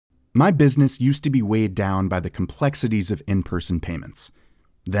My business used to be weighed down by the complexities of in-person payments.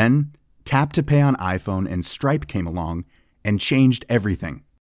 Then, Tap to Pay on iPhone and Stripe came along and changed everything.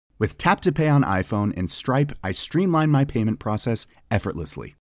 With Tap to Pay on iPhone and Stripe, I streamlined my payment process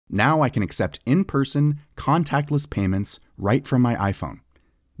effortlessly. Now I can accept in-person, contactless payments right from my iPhone.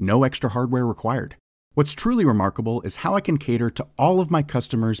 No extra hardware required. What's truly remarkable is how I can cater to all of my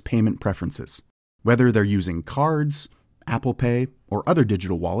customers' payment preferences. Whether they're using cards, Apple Pay, or other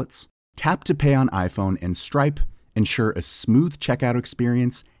digital wallets, Tap to Pay on iPhone and Stripe ensure a smooth checkout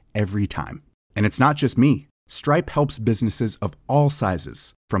experience every time. And it's not just me. Stripe helps businesses of all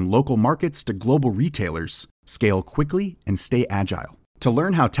sizes, from local markets to global retailers, scale quickly and stay agile. To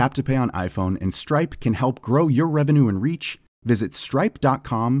learn how Tap to Pay on iPhone and Stripe can help grow your revenue and reach, visit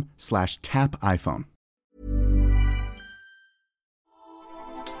stripe.com/tapiphone.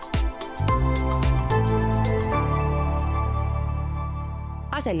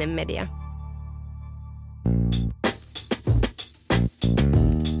 Asennemedia.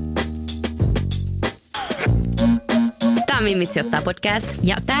 Tämä on Mimmit sijoittaa podcast.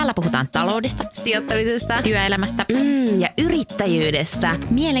 Ja täällä puhutaan taloudesta, Sijoittamisesta työelämästä ja yrittäjyydestä.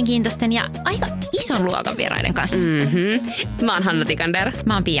 Mielenkiintoisten ja aika ison luokan vieraiden kanssa. Mä oon Hanna Tikander.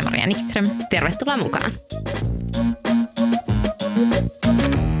 Mä oon Pia-Maria Nikström. Tervetuloa mukaan.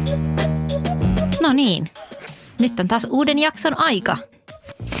 No niin, nyt on taas uuden jakson aika.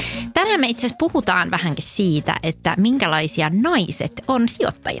 Tänään me itse asiassa puhutaan vähänkin siitä, että minkälaisia naiset on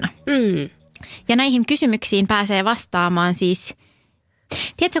sijoittajina. Ja näihin kysymyksiin pääsee vastaamaan siis,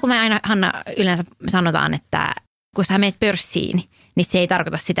 tiedätkö kun me aina Hanna yleensä sanotaan, että kun sä menet pörssiin, niin se ei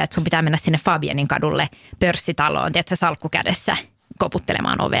tarkoita sitä, että sun pitää mennä sinne Fabianin kadulle pörssitaloon, tiedätkö salkku kädessä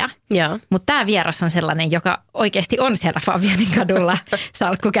koputtelemaan ovea. Mutta tämä vieras on sellainen, joka oikeasti on siellä Fabianin kadulla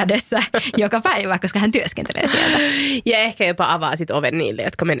salkku kädessä joka päivä, koska hän työskentelee sieltä. Ja ehkä jopa avaa sit oven niille,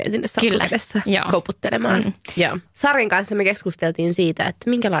 jotka menee sinne salkku kädessä koputtelemaan. Sarin kanssa me keskusteltiin siitä, että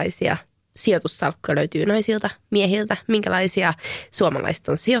minkälaisia sijoitussalkkuja löytyy naisilta, miehiltä, minkälaisia suomalaiset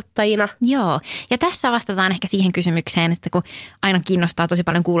on sijoittajina. Joo, ja tässä vastataan ehkä siihen kysymykseen, että kun aina kiinnostaa tosi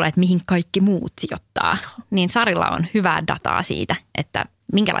paljon kuulla, että mihin kaikki muut sijoittaa, niin Sarilla on hyvää dataa siitä, että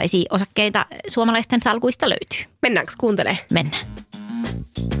minkälaisia osakkeita suomalaisten salkuista löytyy. Mennäänkö kuuntelemaan? Mennään.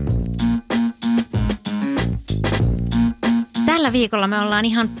 Tällä viikolla me ollaan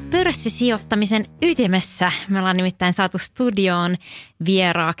ihan pörssisijoittamisen ytimessä. Me ollaan nimittäin saatu studioon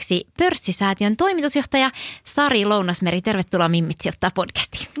vieraaksi pörssisäätiön toimitusjohtaja Sari Lounasmeri. Tervetuloa Mimmit sijoittaa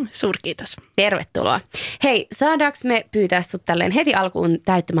podcastiin. Suurkiitos. Tervetuloa. Hei, saadaanko me pyytää sut tälleen heti alkuun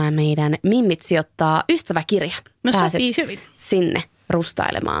täyttämään meidän Mimmit sijoittaa ystäväkirja? No Pääset sopii hyvin. sinne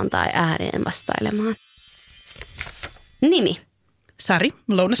rustailemaan tai ääneen vastailemaan. Nimi. Sari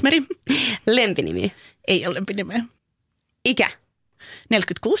Lounasmeri. Lempinimi. Ei ole lempinimeä. Ikä.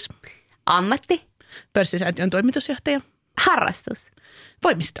 46. Ammatti. Pörssisäätiön toimitusjohtaja. Harrastus.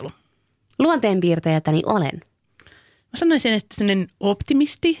 Voimistelu. Luonteenpiirtäjätäni olen. Mä sanoisin, että sellainen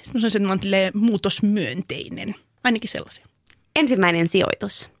optimisti. Mä sanoisin, että mä oon muutosmyönteinen. Ainakin sellaisia. Ensimmäinen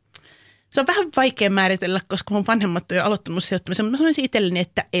sijoitus. Se on vähän vaikea määritellä, koska mun vanhemmat on jo aloittanut sijoittamisen. Mä sanoisin itselleni,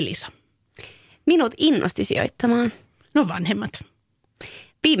 että Elisa. Minut innosti sijoittamaan. No vanhemmat.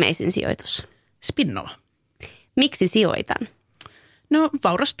 Viimeisin sijoitus. Spinnova. Miksi sijoitan? No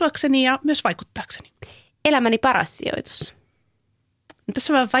vaurastuakseni ja myös vaikuttaakseni. Elämäni paras sijoitus.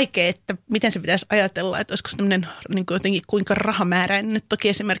 Tässä on vähän vaikea, että miten se pitäisi ajatella, että olisiko se tämmöinen niin kuin jotenkin kuinka rahamääräinen. Että toki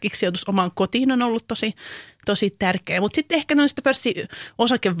esimerkiksi sijoitus omaan kotiin on ollut tosi tärkeä. Mutta sitten ehkä noista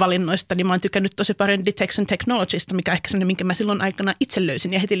pörssiosakevalinnoista, niin mä oon tykännyt tosi paljon Detection Technologysta, mikä on ehkä semmoinen, minkä mä silloin aikana itse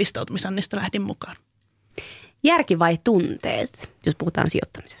löysin ja heti listautumisannista lähdin mukaan. Järki vai tunteet, jos puhutaan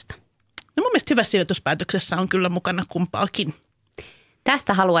sijoittamisesta? No mun mielestä hyvässä sijoituspäätöksessä on kyllä mukana kumpaakin.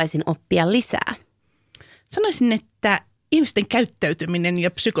 Tästä haluaisin oppia lisää. Sanoisin, että ihmisten käyttäytyminen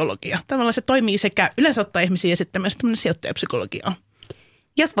ja psykologia. Tavallaan se toimii sekä yleensä ottaa ihmisiä ja sitten myös tämmöinen sijoittajapsykologia.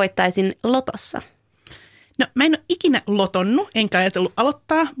 Jos voittaisin lotossa? No mä en ole ikinä lotonnut, enkä ajatellut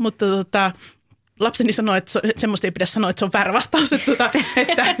aloittaa, mutta lapseni sanoi, että semmoista ei pidä sanoa, että se on väärä vastaus. Että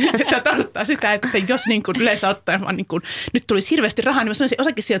tarkoittaa sitä, että jos niin kuin yleensä ottaen vaan niin kuin, nyt tulisi hirveästi rahaa, niin mä sanoisin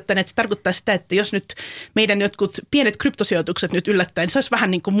osakesijoittajana, että se tarkoittaa sitä, että jos nyt meidän jotkut pienet kryptosijoitukset nyt yllättäen, niin se olisi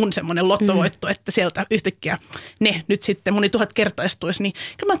vähän niin kuin mun semmoinen lottovoitto, että sieltä yhtäkkiä ne nyt sitten moni 1000 kertaistuisi. Niin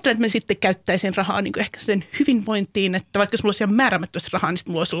kyllä mä ajattelen, että mä sitten käyttäisin rahaa niin kuin ehkä sen hyvinvointiin, että vaikka jos mulla olisi ihan määrämättömästi rahaa, niin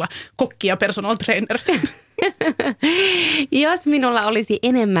sitten mulla olisi olla kokki ja personal trainer. Jos minulla olisi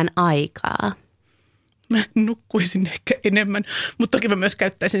enemmän aikaa. Mä nukkuisin ehkä enemmän, mutta toki mä myös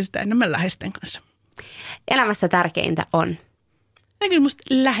käyttäisin sitä enemmän läheisten kanssa. Elämässä tärkeintä on? Ja kyllä musta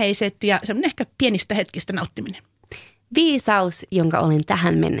läheiset ja semmoinen ehkä pienistä hetkistä nauttiminen. Viisaus, jonka olen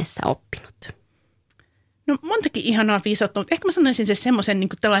tähän mennessä oppinut. No montakin ihanaa viisautta, mutta ehkä mä sanoisin se semmoisen, niin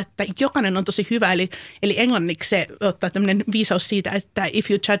että jokainen on tosi hyvä. Eli englanniksi se ottaa tämmöinen viisaus siitä, että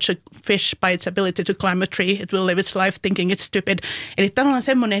if you judge a fish by its ability to climb a tree, it will live its life thinking it's stupid. Eli tavallaan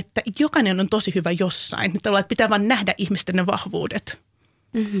semmoinen, että jokainen on tosi hyvä jossain. Tavallaan, että pitää vaan nähdä ihmisten ne vahvuudet.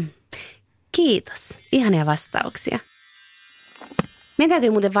 Mm-hmm. Kiitos. Ihania vastauksia. Meidän täytyy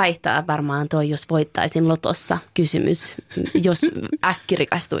muuten vaihtaa varmaan toi, jos voittaisin lotossa kysymys, jos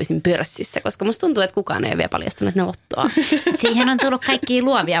äkkirikastuisin pörssissä, koska musta tuntuu, että kukaan ei ole vielä paljastanut ne lottoa. Siihen on tullut kaikkia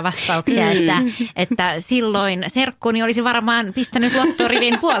luovia vastauksia, että silloin serkkuni olisi varmaan pistänyt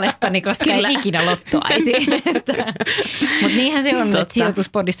lottorivin puolestani, koska kyllä. Ei ikinä lottoaisi. Mutta niinhän se on, että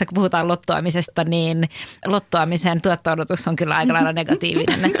sijoituspodissa, kun puhutaan lottoamisesta, niin lottoamisen tuotto-odotus on kyllä aika lailla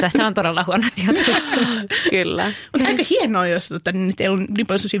negatiivinen, että se on todella huono sijoitus. Kyllä. Mutta aika hienoa, jos nyt ei ole niin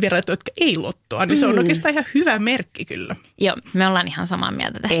paljon sellaisia vieraita, jotka ei lottoa, niin se on oikeastaan ihan hyvä merkki kyllä. Joo, me ollaan ihan samaa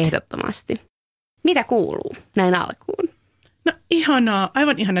mieltä tästä. Ehdottomasti. Mitä kuuluu näin alkuun? No ihanaa,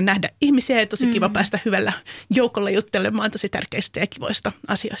 aivan ihana nähdä ihmisiä ja tosi kiva päästä hyvällä joukolla juttelemaan tosi tärkeistä ja kivoista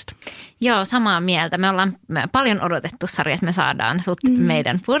asioista. Joo, samaa mieltä. Me ollaan paljon odotettu, Sari, että me saadaan sut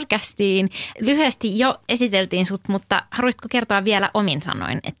meidän podcastiin. Lyhyesti jo esiteltiin sut, mutta haluaisitko kertoa vielä omin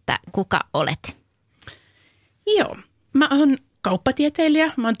sanoin, että kuka olet? Joo, mä oon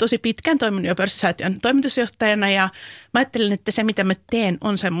kauppatieteilijä. Mä oon tosi pitkään toiminut jo pörssisäätiön toimitusjohtajana ja mä ajattelin, että se mitä mä teen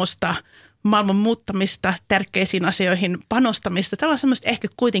on semmoista maailman muuttamista, tärkeisiin asioihin panostamista. Tämä on semmoista ehkä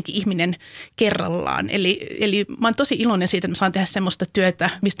kuitenkin ihminen kerrallaan. Eli mä oon tosi iloinen siitä, että mä saan tehdä semmoista työtä,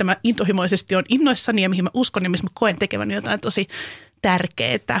 mistä mä intohimoisesti oon innoissani ja mihin mä uskon ja missä mä koen tekevän jotain tosi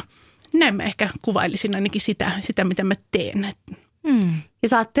tärkeää. Näin mä ehkä kuvailisin ainakin sitä mitä mä teen. Ja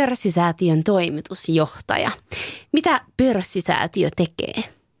sä oot pörssisäätiön toimitusjohtaja. Mitä pörssisäätiö tekee?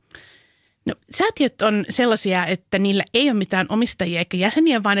 No, säätiöt on sellaisia, että niillä ei ole mitään omistajia eikä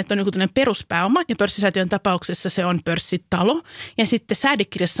jäseniä, vaan että on joku peruspääoma. Ja pörssisäätiön tapauksessa se on pörssitalo. Ja sitten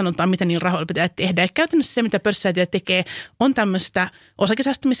säädekirjassa sanotaan, mitä niillä rahoilla pitää tehdä. Ja käytännössä se, mitä pörssisäätiö tekee, on tämmöistä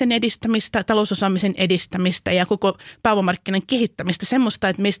osakesäästämisen edistämistä, talousosaamisen edistämistä ja koko pääomamarkkinan kehittämistä. Semmoista,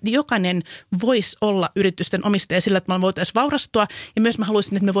 että meistä jokainen voisi olla yritysten omistaja sillä, että me voitaisiin vaurastua. Ja myös mä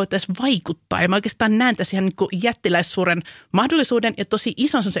haluaisin, että me voitaisiin vaikuttaa. Ja mä oikeastaan näen tässä ihan niin kuin jättiläissuuren mahdollisuuden ja tosi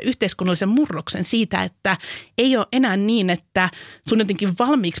ison se yhteiskunnallisen murroksen siitä, että ei ole enää niin, että sun jotenkin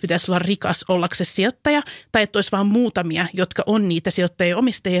valmiiksi pitäisi olla rikas ollaksesi sijoittaja tai että olisi vaan muutamia, jotka on niitä sijoittajia ja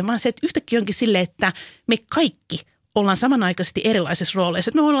omistajia, vaan se, että yhtäkkiä onkin silleen, että me kaikki ollaan samanaikaisesti erilaisissa rooleissa.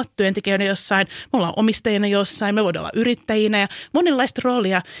 Että me voidaan olla työntekijöinä jossain, me ollaan omistajina jossain, me voidaan olla yrittäjinä ja monenlaista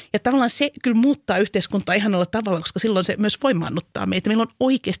roolia. Ja tavallaan se kyllä muuttaa yhteiskuntaa ihanalla tavalla, koska silloin se myös voimaannuttaa meitä. Meillä on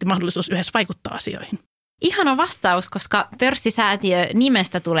oikeasti mahdollisuus yhdessä vaikuttaa asioihin. Ihana vastaus, koska pörssisäätiö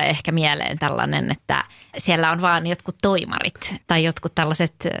nimestä tulee ehkä mieleen tällainen, että siellä on vaan jotkut toimarit tai jotkut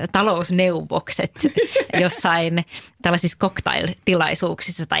tällaiset talousneuvokset jossain tällaisissa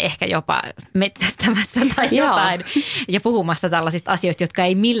cocktail-tilaisuuksissa tai ehkä jopa metsästämässä tai jotain ja puhumassa tällaisista asioista, jotka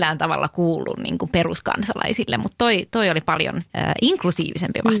ei millään tavalla kuulu niin kuin peruskansalaisille, mutta toi oli paljon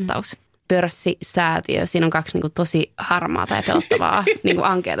inklusiivisempi vastaus. Pörssisäätiö, siinä on kaksi niin kuin tosi harmaata ja pelottavaa niin kuin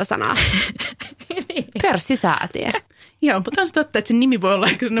ankeata sanaa. Pörssisäätiö. Joo, mutta on se totta, että se nimi voi olla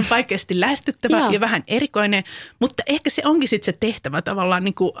vaikeasti lähestyttävä ja vähän erikoinen, mutta ehkä se onkin sitten se tehtävä tavallaan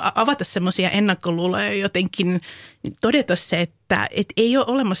niin kuin avata semmoisia ennakkoluuloja ja jotenkin todeta se, että ei ole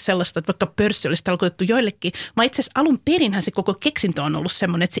olemassa sellaista, että vaikka pörssi olisi tarkoitettu joillekin. Mä itse asiassa alun perinhän se koko keksintö on ollut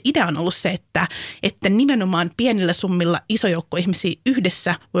semmoinen, että se idea on ollut se, että nimenomaan pienillä summilla iso joukko ihmisiä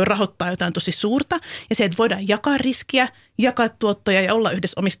yhdessä voi rahoittaa jotain tosi suurta ja se, että voidaan jakaa riskiä, jakaa tuottoja ja olla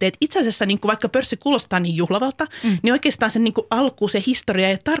yhdessä omistajat. Itse asiassa niin kuin vaikka pörssi kuulostaa niin juhlavalta, niin oikeastaan sen niin kuin alku, se historia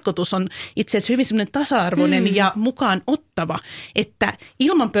ja tarkoitus on itse asiassa hyvin semmoinen tasa-arvoinen ja mukaan ottava, että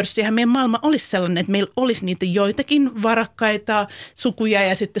ilman pörssiähän meidän maailma olisi sellainen, että meillä olisi niitä joitakin varakkaita sukuja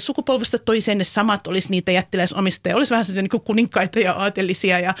ja sitten sukupolvesta toiseen ne samat olisi niitä jättiläisomistajia, olisi vähän sellaisia niin kuin kuninkaita ja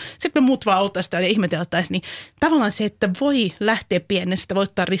aatelisia ja sitten me muut vaan oltaisiin täällä ja ihmeteltäisiin, niin tavallaan se, että voi lähteä pienestä, voi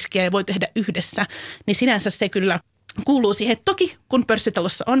ottaa riskiä ja voi tehdä yhdessä, niin sinänsä se kyllä kuuluu siihen, että toki kun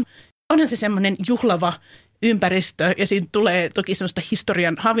pörssitalossa onhan se semmoinen juhlava ympäristö ja siinä tulee toki semmoista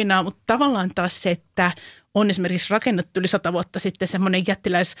historian havinaa, mutta tavallaan taas se, että on esimerkiksi rakennettu yli 100 vuotta sitten semmoinen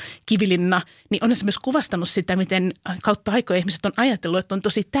jättiläiskivilinna, niin on se myös kuvastanut sitä, miten kautta aikoja ihmiset on ajatellut, että on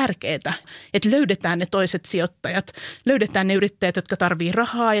tosi tärkeää, että löydetään ne toiset sijoittajat, löydetään ne yrittäjät, jotka tarvii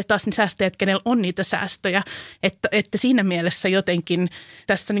rahaa ja taas ne säästäjät, kenellä on niitä säästöjä, että siinä mielessä jotenkin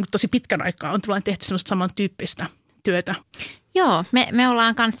tässä niin kuin tosi pitkän aikaa on tullaan tehty semmoista samantyyppistä työtä. Joo, me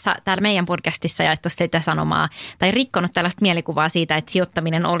ollaan kanssa täällä meidän podcastissa jaettu sitä sanomaa tai rikkonut tällaista mielikuvaa siitä, että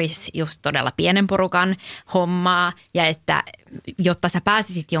sijoittaminen olisi just todella pienen porukan hommaa ja että jotta sä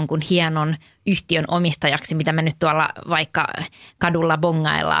pääsisit jonkun hienon yhtiön omistajaksi, mitä me nyt tuolla vaikka kadulla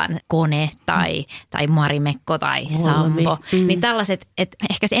bongaillaan, Kone tai Marimekko tai Sampo, niin tällaiset, että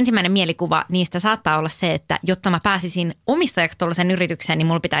ehkä se ensimmäinen mielikuva niistä saattaa olla se, että jotta mä pääsisin omistajaksi tuollaisen yritykseen, niin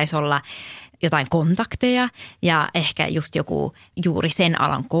mulla pitäisi olla jotain kontakteja ja ehkä just joku juuri sen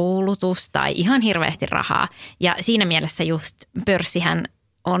alan koulutus tai ihan hirveästi rahaa. Ja siinä mielessä just pörssihän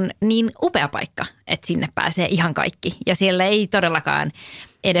on niin upea paikka, että sinne pääsee ihan kaikki. Ja siellä ei todellakaan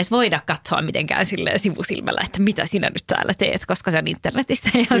edes voida katsoa mitenkään silleen sivusilmällä, että mitä sinä nyt täällä teet, koska se on internetissä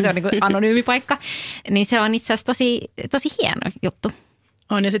ja se on niin kuin anonyymi paikka. Niin se on itse asiassa tosi hieno juttu.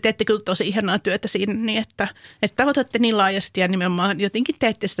 On, ja te teette kyllä tosi ihanaa työtä siinä, niin että tavoitatte niin laajasti ja nimenomaan jotenkin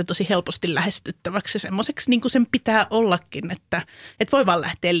teette sitä tosi helposti lähestyttäväksi semmoiseksi, niin kuin sen pitää ollakin, että voi vaan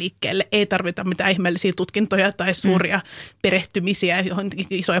lähteä liikkeelle. Ei tarvita mitään ihmeellisiä tutkintoja tai suuria perehtymisiä, johonkin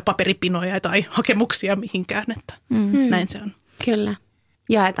isoja paperipinoja tai hakemuksia mihinkään, että näin se on. Kyllä,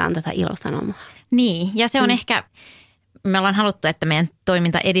 jaetaan tätä ilosanomaa. Niin, ja se on ehkä... Me ollaan haluttu, että meidän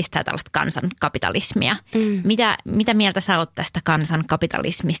toiminta edistää tällaista kansankapitalismia. Mitä mieltä sä oot tästä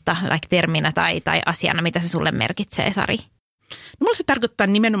kansankapitalismista, like terminä tai asiana, mitä se sulle merkitsee, Sari? No, mulla se tarkoittaa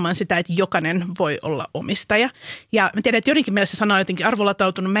nimenomaan sitä, että jokainen voi olla omistaja. Ja mä tiedän, että jotenkin mielessä sana on jotenkin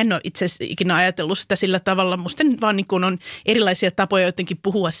arvolatautunut. Mä en ole itse asiassa ikinä ajatellut sitä sillä tavalla. Musta vaan niin kuin on erilaisia tapoja jotenkin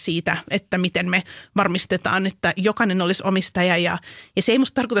puhua siitä, että miten me varmistetaan, että jokainen olisi omistaja. Ja se ei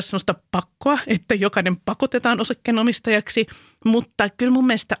musta tarkoita sellaista pakkoa, että jokainen pakotetaan osakkeenomistajaksi. Mutta kyllä mun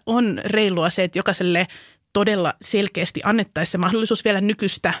mielestä on reilua se, että jokaiselle todella selkeästi annettaisiin se mahdollisuus vielä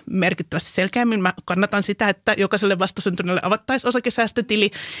nykyistä merkittävästi selkeämmin. Mä kannatan sitä, että jokaiselle vastasyntyneelle avattaisiin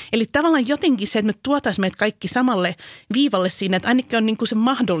osakesäästötili. Eli tavallaan jotenkin se, että me tuotaisiin meidät kaikki samalle viivalle siinä, että ainakin on niin kuin se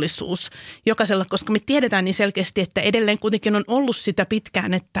mahdollisuus jokaisella, koska me tiedetään niin selkeästi, että edelleen kuitenkin on ollut sitä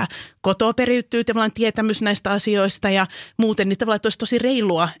pitkään, että kotoa periytyy tavallaan tietämys näistä asioista ja muuten, niin tavallaan olisi tosi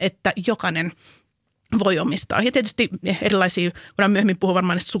reilua, että jokainen voi omistaa. Ja tietysti erilaisia, voidaan myöhemmin puhua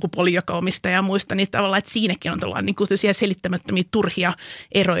varmaan näistä sukupuolijakaumisista ja muista, niin tavallaan, että siinäkin on niin kuin selittämättömiä turhia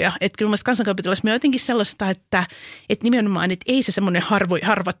eroja. Että kyllä mielestäni kansankapitalismi on jotenkin sellaista, että nimenomaan, että ei se semmoinen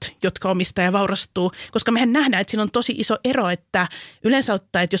harvat, jotka omistaa ja vaurastuu, koska mehän nähdään, että siinä on tosi iso ero, että yleensä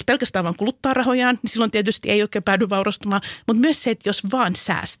ottaa, että jos pelkästään vaan kuluttaa rahojaan, niin silloin tietysti ei oikein päädy vaurastumaan, mutta myös se, että jos vaan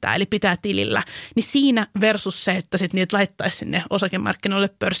säästää, eli pitää tilillä, niin siinä versus se, että sitten niitä laittaisi sinne osakemarkkinoille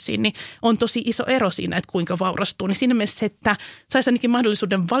pörssiin, niin on tosi iso ero siinä, että kuinka vaurastuu. Niin siinä mielessä se, että saisi ainakin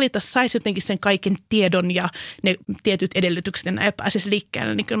mahdollisuuden valita, saisi jotenkin sen kaiken tiedon ja ne tietyt edellytykset ja näin pääsisi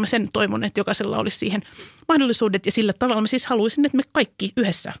liikkeelle, niin kyllä mä sen toivon, että jokaisella olisi siihen mahdollisuudet ja sillä tavalla mä siis haluaisin, että me kaikki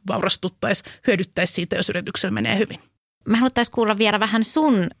yhdessä vaurastuttaisiin, hyödyttäisiin siitä, jos yrityksellä menee hyvin. Mä haluttaisiin kuulla vielä vähän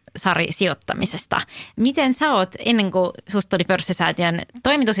sun, Sari, sijoittamisesta. Miten sä oot, ennen kuin susta tuli Pörssisäätiön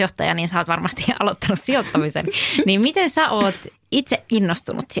toimitusjohtaja, niin sä oot varmasti aloittanut sijoittamisen. Niin miten sä oot itse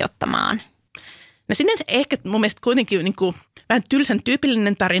innostunut sijoittamaan? No sinänsä ehkä mun mielestä kuitenkin niin kuin vähän tylsän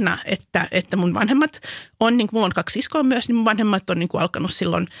tyypillinen tarina, että mun vanhemmat on, niin kuin mulla on 2 siskoa myös, niin mun vanhemmat on niin kuin alkanut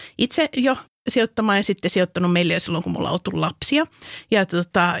silloin itse jo sijoittamaan ja sitten sijoittanut meille jo silloin, kun mulla on ollut lapsia.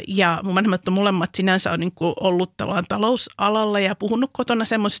 Ja mun vanhemmat on molemmat sinänsä on niin kuin ollut tavallaan talousalalla ja puhunut kotona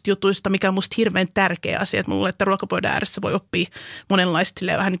semmoisista jutuista, mikä on musta hirveän tärkeä asia, että mulla että ruokapöydän ääressä voi oppia monenlaista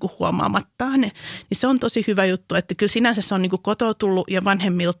vähän niin kuin huomaamattaan. Niin se on tosi hyvä juttu, että kyllä sinänsä se on niin kuin kotoa tullut ja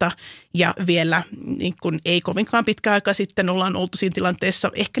vanhemmilta ja vielä niin kuin ei kovinkaan pitkä aika sitten ollaan oltu siinä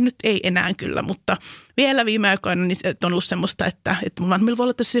tilanteessa, ehkä nyt ei enää kyllä, mutta vielä viime aikoina niin se on ollut semmoista, että mun vanhemmilla voi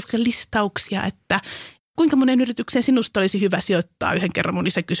olla tosi listauksia, että kuinka monen yritykseen sinusta olisi hyvä sijoittaa. Yhden kerran mun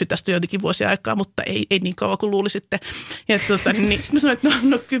isä kysyi tästä joitakin vuosia aikaa, mutta ei niin kauan kuin luulisitte. Ja niin sitten mä sanoin, että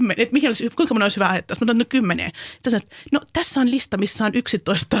no 10, että kuinka monen olisi hyvä ajattaa? Mä sanoin, että 10. Sitten sanoin, että no tässä on lista, missä on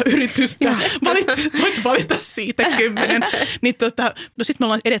 11 yritystä. Voit valita siitä 10. Niin no sitten me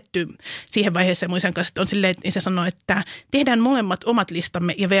ollaan edetty siihen vaiheeseen mun isän kanssa, että on silleen, että isä sanoi, että tehdään molemmat omat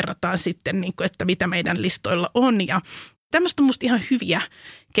listamme ja verrataan sitten, niin kuin, että mitä meidän listoilla on. Ja tämmöistä on musta ihan hyviä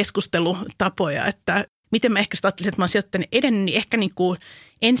keskustelutapoja, että miten mä ehkä ajattelisin, että mä oon sijoittanut edennyt, niin ehkä niin kuin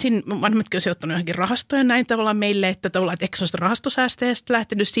ensin vanhemmatkin on sijoittanut johonkin rahastoja näin tavallaan meille, että tavallaan että ehkä se on rahastosäästäjästä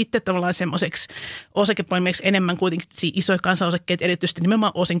lähtenyt sitten tavallaan semmoiseksi osakepoimijaksi enemmän kuitenkin isoja kansanosakkeet erityisesti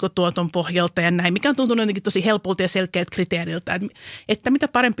nimenomaan osinkotuoton pohjalta ja näin, mikä on tuntunut jotenkin tosi helpolta ja selkeältä kriteeriltä, että mitä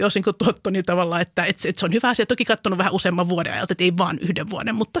parempi osinkotuotto, niin tavallaan, että se on hyvä asia. Toki katsonut vähän useamman vuoden ajalta, että ei vaan 1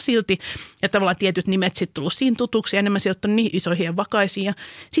 vuoden, mutta silti ja tavallaan tietyt nimet sitten tullut siinä tutuksi ja enemmän sijoittanut niin isoihin ja vakaisiin ja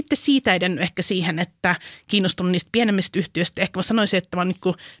sitten siitä edennyt ehkä siihen, että kiinnostunut niistä pienemmistä yhtiöistä. Ehkä mä sanoisin, että mä oon niin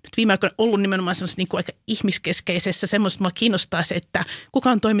nyt viime aikoina ollut nimenomaan semmoisessa niin kuin aika ihmiskeskeisessä, semmoista mua kiinnostaa se, että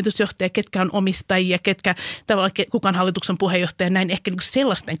kuka on toimitusjohtaja, ketkä on omistajia, kuka on hallituksen puheenjohtaja, näin ehkä niin kuin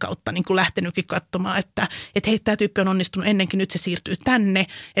sellaisten kautta niin kuin lähtenytkin katsomaan, että hei, tämä tyyppi on onnistunut ennenkin, nyt se siirtyy tänne,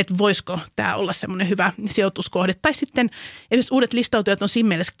 että voisiko tämä olla semmoinen hyvä sijoituskohde. Tai sitten esimerkiksi uudet listautujat on siinä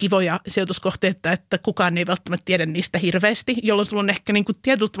mielessä kivoja sijoituskohteita, että kukaan ei välttämättä tiedä niistä hirveästi, jolloin sulla on ehkä niin kuin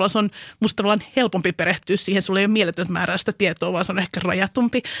tietyllä tavalla se on musta tavallaan helpompi perehtyä siihen, sulla ei ole mieletöntä määrää sitä tietoa, vaan se on ehkä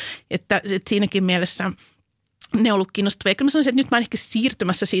rajatumpi, että siinäkin mielessä ne on ollut kiinnostavia. Kyllä mä sanoisin, että nyt mä oon ehkä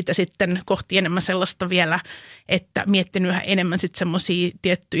siirtymässä siitä sitten kohti enemmän sellaista vielä, että miettinyt yhä enemmän sitten semmoisia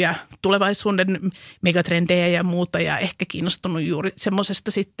tiettyjä tulevaisuuden megatrendejä ja muuta ja ehkä kiinnostunut juuri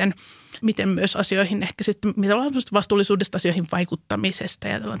semmoisesta sitten, miten myös asioihin ehkä sitten, mitä ollaan vastuullisuudesta asioihin vaikuttamisesta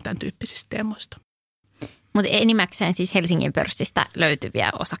ja tämän tyyppisistä teemoista. Mutta enimmäkseen siis Helsingin pörssistä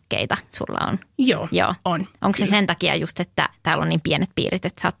löytyviä osakkeita sulla on? Joo. On. Onko se sen takia just, että täällä on niin pienet piirit,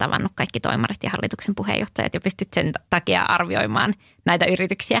 että sä oot tavannut kaikki toimarit ja hallituksen puheenjohtajat ja pystyt sen takia arvioimaan näitä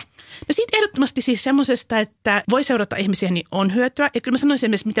yrityksiä? No siitä ehdottomasti siis semmoisesta, että voi seurata ihmisiä, niin on hyötyä. Ja kyllä mä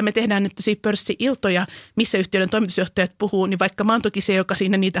sanoisin esimerkiksi, mitä me tehdään nyt tosi pörssi-iltoja, missä yhtiöiden toimitusjohtajat puhuu, niin vaikka mä oon toki se, joka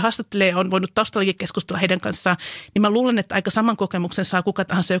siinä niitä haastattelee, on voinut taustallakin keskustella heidän kanssaan, niin mä luulen, että aika saman kokemuksen saa kuka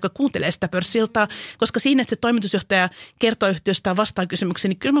tahansa, joka kuuntelee sitä pörssiltaa, koska siinä, että se toimitusjohtaja kertoo yhtiöstä ja vastaa kysymyksiin,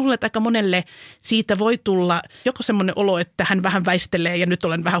 niin kyllä mä luulen, että aika monelle siitä voi tulla joko semmoinen olo, että hän vähän väistelee ja nyt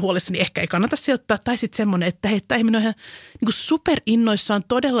olen vähän huolissani, niin ehkä ei kannata sijoittaa, tai sitten semmoinen, että hei, tämä ihminen on ihan niin superinnoissaan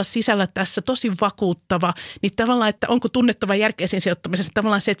todella sisällä tässä, tosi vakuuttava, niin tavallaan, että onko tunnettava järkeä siinä sijoittamisessa,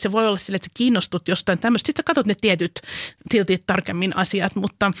 tavallaan se, että se voi olla sille, että sä kiinnostut jostain tämmöistä, sitten sä katsot ne tietyt silti tarkemmin asiat,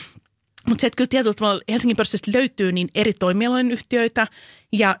 mutta se, että kyllä tietyllä tavalla Helsingin pörssistä löytyy niin eri toimialojen yhtiöitä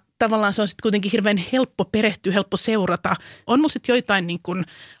ja tavallaan se on sitten kuitenkin hirveän helppo perehtyä, helppo seurata. On mulla sitten joitain niin kuin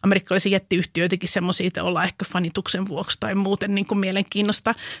amerikkalaisia jättiyhtiöitäkin semmoisia, että ollaan ehkä fanituksen vuoksi tai muuten niin kuin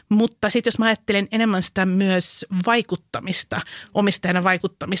mielenkiinnosta. Mutta sitten jos mä ajattelen enemmän sitä myös vaikuttamista, omistajana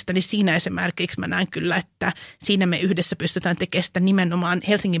vaikuttamista, niin siinä esimerkiksi mä näen kyllä, että siinä me yhdessä pystytään tekemään sitä nimenomaan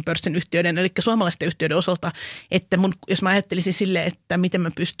Helsingin pörssin yhtiöiden, eli suomalaisten yhtiöiden osalta, että jos mä ajattelisin silleen, että miten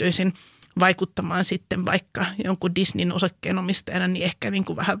mä pystyisin vaikuttamaan sitten vaikka jonkun Disneyn osakkeenomistajana, niin ehkä niin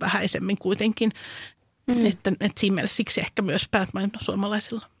kuin vähän vähäisemmin kuitenkin. Että siinä mielessä siksi ehkä myös Batman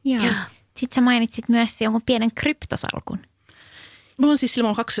suomalaisilla. Joo. Sitten sä mainitsit myös jonkun pienen kryptosalkun. Mulla on siis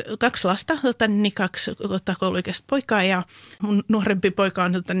silloin kaksi lasta, niin 2 kouluikäistä poikaa ja mun nuorempi poika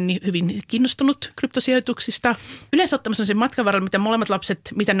on hyvin kiinnostunut kryptosijoituksista. Yleensä ottamaan sellaisen matkan varrella, mitä molemmat lapset,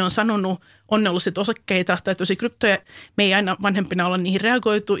 mitä ne on sanonut, on ne ollut sit osakkeita tai tosi kryptoja. Me ei aina vanhempina olla niihin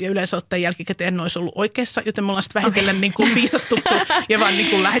reagoitu ja yleensä ottaen jälkikäteen ne olisi ollut oikeassa, joten me ollaan sitten vähitellen niin kuin viisastuttu ja vaan niin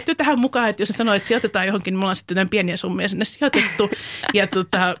kuin lähdetty tähän mukaan, että jos se sanoo, että sijoitetaan johonkin, niin me ollaan sitten jotain pieniä summia sinne sijoitettu. Ja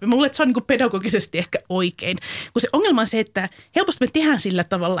mulle se on niin kuin pedagogisesti ehkä oikein. Kun se ongelma on se, että helposti me tehdään sillä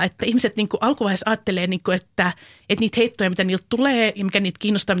tavalla, että ihmiset niin kuin alkuvaiheessa ajattelee, niin kuin, että niitä heittoja, mitä niiltä tulee ja mikä niitä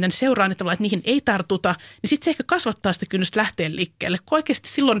kiinnostaa, mitä ne seuraa, niin tavallaan, että niihin ei tartuta, niin sitten se ehkä kasvattaa sitä kynnystä lähteä liikkeelle. Kun oikeasti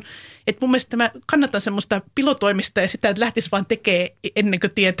silloin, että mun mielestä mä kannatan semmoista pilotoimista ja sitä, että lähtisi vaan tekee ennen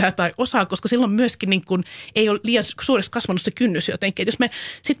kuin tietää tai osaa, koska silloin myöskin niin kuin ei ole liian suureksi kasvanut se kynnys jotenkin. Että jos me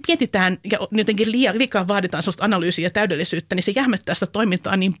sitten mietitään ja jotenkin liikaa vaaditaan sellaista analyysiä ja täydellisyyttä, niin se jähmettää sitä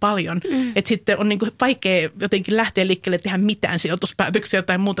toimintaa niin paljon, että sitten on niin kuin vaikea jotenkin lähteä liikkeelle tehdä mitään sijoituspäätöksiä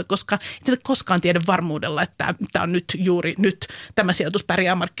tai muuta, koska et sä koskaan tiedä varmuudella, että tämä on juuri nyt tämä sijoitus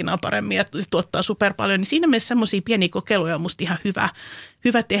pärjää markkinaa paremmin ja tuottaa super paljon. Niin siinä mielessä semmoisia pieniä kokeiluja on musta ihan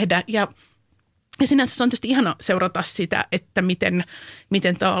hyvä tehdä ja sinänsä se on tietysti ihana seurata sitä, että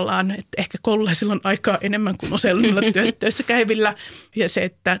miten tavallaan, että ehkä koululaisilla on aikaa enemmän kuin useilla töissä käyvillä. Ja se,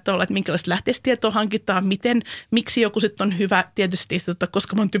 että tavallaan, että minkälaista lähteistietoa hankitaan, miksi joku sitten on hyvä. Tietysti,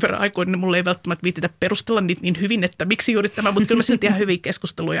 koska mä oon typerä aikuinen, niin mulla ei välttämättä viititä perustella niitä niin hyvin, että miksi juuri tämä. Mutta kyllä me silti ihan hyviä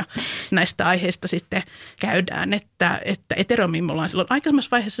keskusteluja näistä aiheista sitten käydään. Että Ethereumiin me ollaan silloin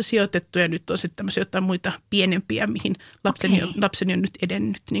aikaisemmassa vaiheessa sijoitettu ja nyt on sitten tämmöisiä jotain muita pienempiä, mihin lapseni on nyt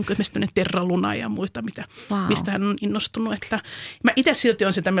edennyt. Niin kuin esimerkiksi Terra Luna ja muita, mistä hän on innostunut. Että mä itse silti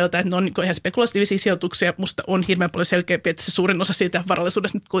on sitä mieltä, että ne on niin ihan spekulatiivisia sijoituksia. Musta on hirveän paljon selkeämpi, että se suurin osa siitä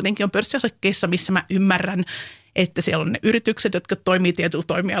varallisuudesta nyt kuitenkin on pörssiosakkeissa, missä mä ymmärrän, että siellä on ne yritykset, jotka toimii tietyllä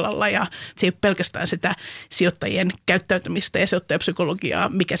toimialalla ja se ei ole pelkästään sitä sijoittajien käyttäytymistä ja sijoittajapsykologiaa,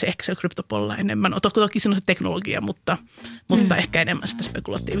 mikä se ehkä se kryptopuolella enemmän on. Toki siinä on se teknologia, mutta ehkä enemmän sitä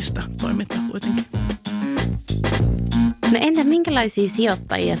spekulatiivista toimintaa kuitenkin. No entä minkälaisia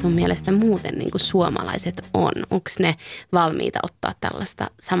sijoittajia sun mielestä muuten niin kuin suomalaiset on? Onko ne valmiita ottaa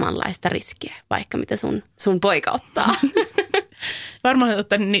tällaista samanlaista riskiä, vaikka mitä sun poika ottaa? Varmaan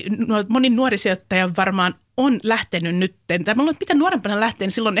moni nuori sijoittaja varmaan on lähtenyt nyt, tai mä luulen, että mitä nuorempana lähtee,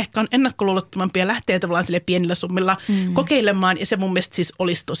 niin silloin ehkä on ennakkoluulottomampia lähteä tavallaan sille pienillä summilla kokeilemaan, ja se mun mielestä siis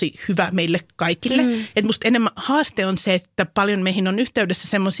olisi tosi hyvä meille kaikille. Että musta enemmän haaste on se, että paljon meihin on yhteydessä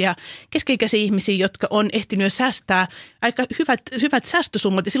semmoisia keski-ikäisiä ihmisiä, jotka on ehtinyt jo säästää aika hyvät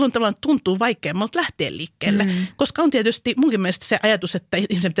säästösummat, ja silloin tavallaan tuntuu vaikeammalta lähteä liikkeelle. Koska on tietysti munkin mielestä se ajatus, että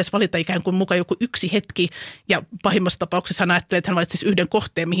ihmisen pitäisi valita ikään kuin mukaan joku yksi hetki, ja pahimmassa tapauksessa hän ajattelee, että hän valitsisi yhden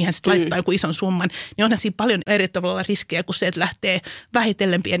kohteen, mihin hän sitten laittaa joku ison summan, niin onhan siinä paljon eri tavalla riskejä kuin se, että lähtee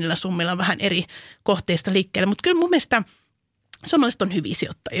vähitellen pienillä summilla vähän eri kohteista liikkeelle. Mutta kyllä mun mielestä suomalaiset on hyviä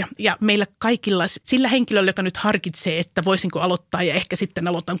sijoittajia ja meillä kaikilla, sillä henkilöllä, joka nyt harkitsee, että voisinko aloittaa ja ehkä sitten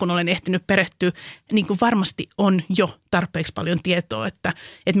aloitan, kun olen ehtinyt perehtyä, niin kuin varmasti on jo tarpeeksi paljon tietoa, että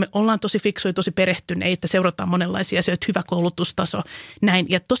me ollaan tosi fiksuja, tosi perehtyneitä, seurataan monenlaisia asioita, hyvä koulutustaso, näin.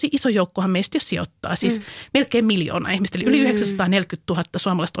 Ja tosi iso joukkohan meistä jo sijoittaa, siis melkein 1 miljoonaa ihmistä, eli yli 940 000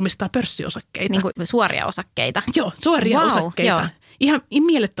 suomalaista omistaa pörssiosakkeita. Niin kuin suoria osakkeita. Joo, suoria osakkeita. Joo. Ihan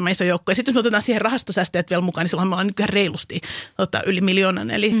mielettömän iso joukko. Ja sitten jos me otetaan siihen rahastosäästäjät vielä mukaan, niin silloin me ollaan nyt ihan reilusti yli 1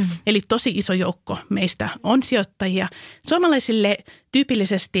 miljoonan. Eli tosi iso joukko meistä on sijoittajia. Suomalaisille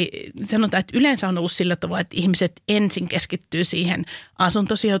tyypillisesti sanotaan, että yleensä on ollut sillä tavalla, että ihmiset ensin keskittyy siihen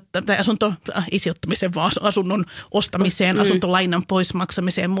asunnon ostamiseen, asuntolainan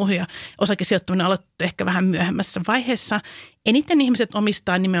poismaksamiseen ja muuhun. Ja osakesijoittaminen on aloitettu ehkä vähän myöhemmässä vaiheessa. Eniten ihmiset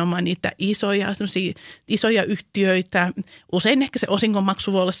omistaa nimenomaan niitä isoja yhtiöitä. Usein ehkä se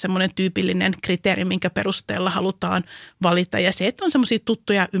osingonmaksu voi olla semmoinen tyypillinen kriteeri, minkä perusteella halutaan valita. Ja se, että on semmoisia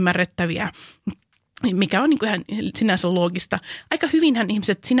tuttuja, ymmärrettäviä, mikä on niin kuin ihan sinänsä loogista. Aika hyvinhän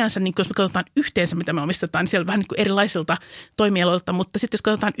ihmiset sinänsä, niin jos me katsotaan yhteensä, mitä me omistetaan, niin siellä on vähän niin kuin erilaisilta toimialoilta, mutta sitten jos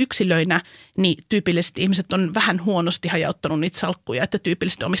katsotaan yksilöinä, niin tyypillisesti ihmiset on vähän huonosti hajauttanut niitä salkkuja, että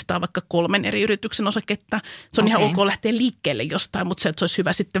tyypillisesti omistaa vaikka 3 eri yrityksen osaketta. Se on ihan ok lähteä liikkeelle jostain, mutta se, että se olisi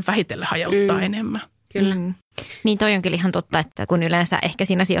hyvä sitten vähitellen hajauttaa enemmän. Kyllä. Niin toi on kyllä ihan totta, että kun yleensä ehkä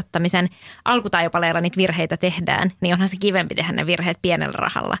siinä sijoittamisen alkutaipaleella niitä virheitä tehdään, niin onhan se kivempi tehdä ne virheet pienellä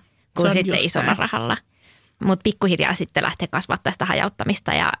rahalla kuin sitten isolla rahalla. Mutta pikkuhiljaa sitten lähtee kasvattaa sitä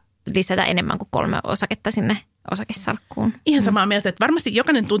hajauttamista ja lisätä enemmän kuin 3 osaketta sinne osakesalkkuun. Ihan samaa mieltä, että varmasti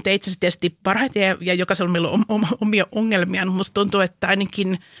jokainen tuntee itsensä tietysti parhaiten ja jokaisella meillä on omia ongelmia. Musta tuntuu, että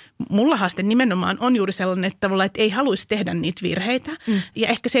ainakin mulla haaste nimenomaan on juuri sellainen, että tavallaan että ei haluaisi tehdä niitä virheitä. Ja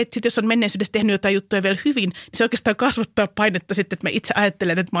ehkä se, että sit jos on menneisyydessä tehnyt jotain juttuja vielä hyvin, niin se oikeastaan kasvattaa painetta sitten, että mä itse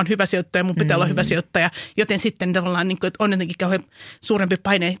ajattelen, että mä oon hyvä sijoittaja, mun pitää olla hyvä sijoittaja. Joten sitten tavallaan niin kuin, että on jotenkin kauhean suurempi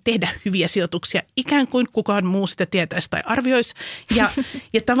paine tehdä hyviä sijoituksia, ikään kuin kukaan muu sitä tietäisi tai arvioisi.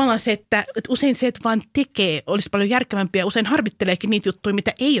 Ja tavallaan se, että usein se, että vaan tekee, olisi paljon järkevämpiä. Usein harvitteleekin niitä juttuja,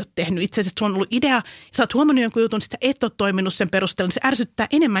 mitä ei ole tehnyt. Itse asiassa sulla on ollut idea, ja sä oot huomannut jonkun jutun, että et ole toiminut sen perusteella, niin se ärsyttää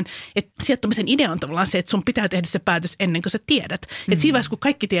enemmän. Että sijoittamisen idea on tavallaan se, että sun pitää tehdä se päätös ennen kuin sä tiedät. Että siinä vaiheessa, kun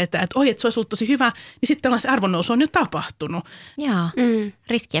kaikki tietää, että että se olisi ollut tosi hyvä, niin sitten tavallaan se arvonnousu on jo tapahtunut. Joo,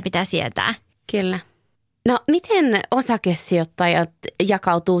 riskiä pitää sietää. Kyllä. No miten osakesijoittajat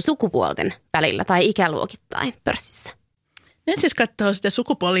jakautuu sukupuolten välillä tai ikäluokittain pörssissä? Ensin jos katsoo sitä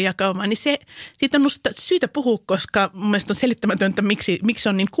sukupuolijakaumaa, niin siitä on minusta syytä puhua, koska mun mielestä on selittämätöntä, miksi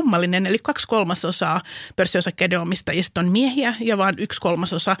on niin kummallinen. Eli 2/3 pörssiosakkeiden omistajista on miehiä ja vaan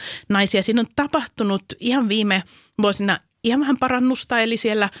 1/3 naisia. Siinä on tapahtunut ihan viime vuosina ihan vähän parannusta, eli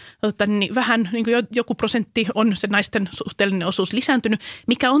siellä niin vähän niin kuin joku prosentti on se naisten suhteellinen osuus lisääntynyt,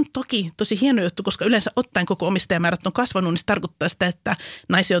 mikä on toki tosi hieno juttu, koska yleensä ottaen koko omistajamäärät on kasvanut, niin se tarkoittaa sitä, että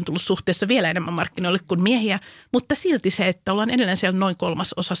naisia on tullut suhteessa vielä enemmän markkinoille kuin miehiä, mutta silti se, että ollaan edelleen siellä noin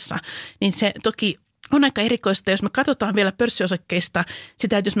 1/3, niin se toki on aika erikoista, jos me katsotaan vielä pörssiosakkeista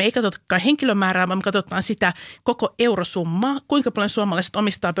sitä, että jos me ei katsotakaan henkilömäärää, vaan me katsotaan sitä koko eurosummaa, kuinka paljon suomalaiset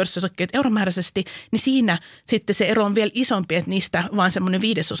omistaa pörssiosakkeet euromääräisesti, niin siinä sitten se ero on vielä isompi, että niistä vaan semmoinen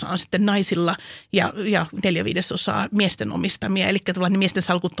 1/5 on sitten naisilla ja 4/5 miesten omistamia, eli tavallaan ne miesten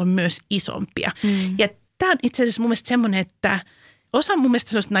salkut on myös isompia. Ja tämä on itse asiassa mun mielestä semmoinen, että osa mun mielestä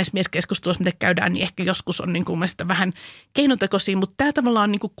sellaista naismieskeskustelua, mitä käydään, niin ehkä joskus on niin kuin mun mielestä vähän keinotekoisia, mutta tämä tavallaan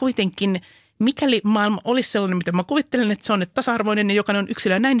on niin kuin kuitenkin, mikäli maailma olisi sellainen, mitä mä kuvittelen, että se on tasa-arvoinen ja jokainen on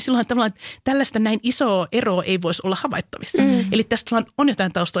yksilö ja näin, niin silloin tavallaan tällaista näin isoa eroa ei voisi olla havaittavissa. Eli tästä on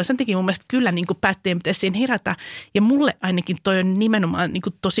jotain taustalla. Sen takia mun mielestä kyllä niin kuin päättäjien pitäisi siihen herätä. Ja mulle ainakin toi on nimenomaan niin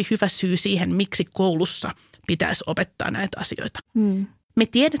kuin tosi hyvä syy siihen, miksi koulussa pitäisi opettaa näitä asioita. Me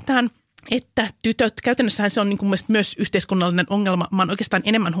tiedetään, että tytöt, käytännössähän se on niin kuin myös yhteiskunnallinen ongelma. Mä oon oikeastaan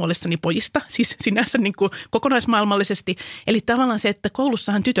enemmän huolissani pojista, siis sinänsä niin kuin kokonaismaailmallisesti. Eli tavallaan se, että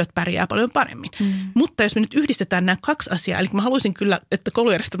koulussahan tytöt pärjää paljon paremmin. Mutta jos me nyt yhdistetään nämä kaksi asiaa, eli mä haluaisin kyllä, että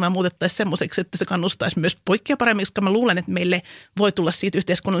koulujärjestelmää muutettaisiin semmoiseksi, että se kannustaisi myös poikia paremmin, koska mä luulen, että meille voi tulla siitä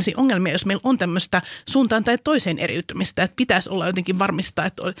yhteiskunnallisia ongelmia, jos meillä on tämmöistä suuntaan tai toiseen eriytymistä. Että pitäisi olla jotenkin varmistaa,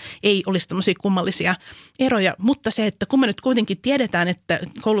 että ei olisi tämmöisiä kummallisia eroja. Mutta se, että kun me nyt kuitenkin tiedetään, että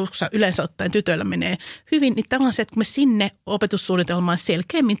koulussa yleensä ottaen tytöillä menee hyvin, niin tavallaan se, että kun me sinne opetussuunnitelmaan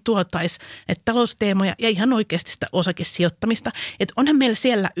selkeämmin tuotaisiin talousteemoja ja ihan oikeasti sitä osakesijoittamista. Että onhan meillä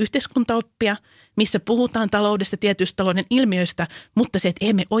siellä yhteiskuntaoppia, missä puhutaan taloudesta, tietyistä talouden ilmiöistä, mutta se, että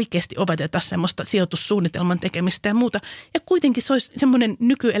emme oikeasti opeteta semmoista sijoitussuunnitelman tekemistä ja muuta. Ja kuitenkin se olisi semmoinen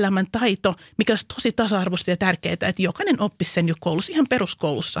nykyelämän taito, mikä olisi tosi tasa-arvoista ja tärkeää, että jokainen oppisi sen jo koulussa, ihan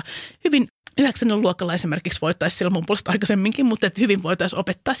peruskoulussa. Hyvin 9. luokalla esimerkiksi voitaisiin siellä mun puolesta aikaisemminkin, mutta että hyvin voitaisiin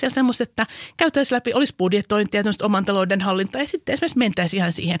opettaa siellä semmoista, että käytäisiin läpi, olisi budjetointia, oman talouden hallinta ja sitten esimerkiksi mentäisiin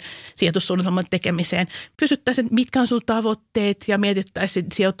ihan siihen sijoitussuunnitelman tekemiseen. Pysyttäisiin, mitkä on sun tavoitteet ja mietittäisiin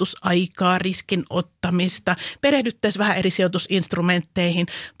sijoitusaikaa, riskin ottamista, perehdyttäisiin vähän eri sijoitusinstrumentteihin,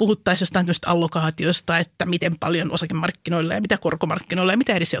 puhuttaisiin jostain tämmöistä allokaatiosta, että miten paljon osakemarkkinoilla ja mitä korkomarkkinoilla ja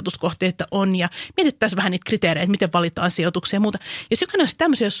mitä eri sijoituskohteita on ja mietittäisiin vähän niitä kriteereitä, miten valitaan sijoituksia ja muuta. Jos jokainen olisi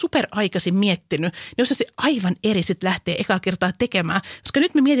tämmöisiä superaikaisin miettinyt, niin jos se aivan eri sitten lähtee ekaa kertaa tekemään. Koska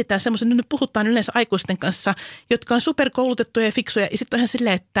nyt me mietitään semmoisen, nyt me puhutaan yleensä aikuisten kanssa, jotka on superkoulutettuja ja fiksuja. Ja sitten on ihan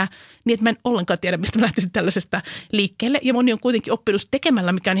silleen, että mä en ollenkaan tiedä, mistä mä lähtisin tällaisesta liikkeelle. Ja moni on kuitenkin oppinut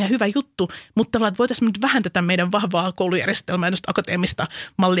tekemällä, mikä on ihan hyvä juttu. Mutta tavallaan voitaisiin nyt vähän tätä meidän vahvaa koulujärjestelmää ja akateemista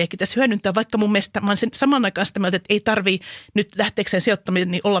malliakin tässä hyödyntää. Vaikka mun mielestä mä oon sen saman aikaan sitä mieltä, että ei tarvii nyt lähteekseen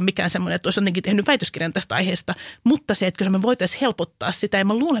sijoittaminen niin olla mikään semmoinen, että olisi jotenkin tehnyt väitöskirjan tästä aiheesta. Mutta se, että kyllä me voitaisiin helpottaa sitä. Ja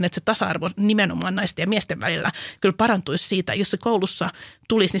mä luulen, että se tasa-arvo nimenomaan naisten ja miesten välillä kyllä parantuisi siitä. Jos se koulussa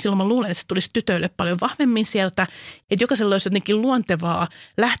tulisi, niin silloin mä luulen, että se tulisi tytöille paljon vahvemmin sieltä. Että jokaisella olisi jotenkin luontevaa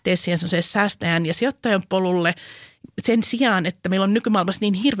lähteä siihen säästäjän ja sijoittajan polulle sen sijaan, että meillä on nykymaailmassa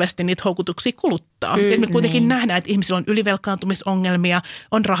niin hirveästi niitä houkutuksia kuluttaa. Että me kuitenkin nähdään, että ihmisillä on ylivelkaantumisongelmia,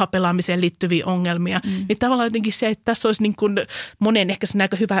 on rahapelaamiseen liittyviä ongelmia. Niin tavallaan jotenkin se, että tässä olisi niin kuin monen ehkä se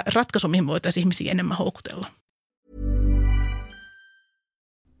aika hyvä ratkaisu, mihin voitaisiin ihmisiä enemmän houkutella.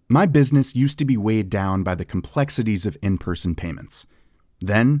 My business used to be weighed down by the complexities of in-person payments.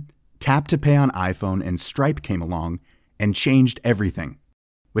 Then, Tap to Pay on iPhone and Stripe came along and changed everything.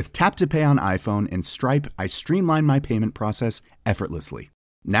 With Tap to Pay on iPhone and Stripe, I streamlined my payment process effortlessly.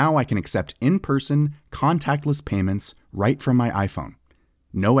 Now I can accept in-person, contactless payments right from my iPhone.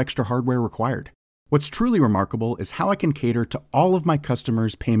 No extra hardware required. What's truly remarkable is how I can cater to all of my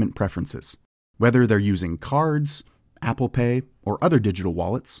customers' payment preferences. Whether they're using cards, Apple Pay, or other digital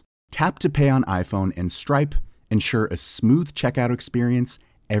wallets, Tap to Pay on iPhone and Stripe ensure a smooth checkout experience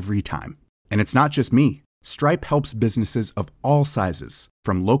every time. And it's not just me. Stripe helps businesses of all sizes,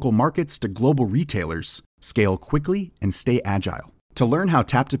 from local markets to global retailers, scale quickly and stay agile. To learn how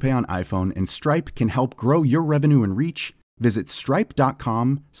Tap to Pay on iPhone and Stripe can help grow your revenue and reach, visit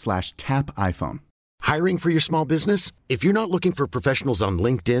stripe.com/tapiphone. Hiring for your small business? If you're not looking for professionals on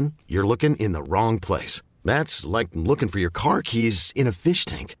LinkedIn, you're looking in the wrong place. That's like looking for your car keys in a fish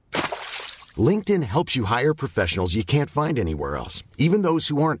tank. LinkedIn helps you hire professionals you can't find anywhere else, even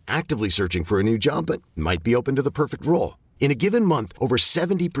those who aren't actively searching for a new job but might be open to the perfect role. In a given month, over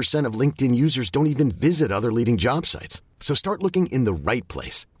 70% of LinkedIn users don't even visit other leading job sites. So start looking in the right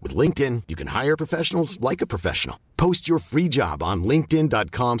place. With LinkedIn, you can hire professionals like a professional. Post your free job on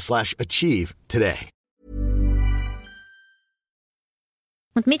linkedin.com/achieve today.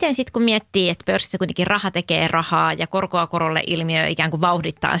 Mutta miten sitten kun miettii, että pörssissä kuitenkin raha tekee rahaa ja korkoa korolle ilmiö ikään kuin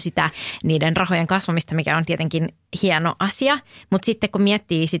vauhdittaa sitä niiden rahojen kasvamista, mikä on tietenkin hieno asia. Mutta sitten kun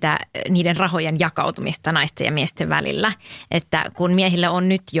miettii sitä niiden rahojen jakautumista naisten ja miesten välillä, että kun miehillä on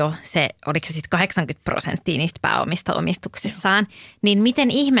nyt jo se, oliko se sitten 80% niistä pääomista omistuksessaan, niin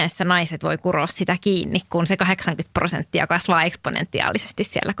miten ihmeessä naiset voi kuroa sitä kiinni, kun se 80% kasvaa eksponentiaalisesti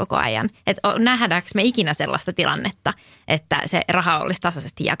siellä koko ajan? Että nähdäänkö me ikinä sellaista tilannetta, että se raha olisi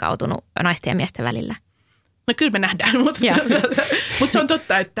tasaisesti jakautunut naisten ja miesten välillä? No kyllä me nähdään, mutta se on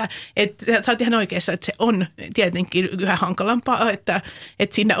totta, että sä oot ihan oikeassa, että se on tietenkin yhä hankalampaa, että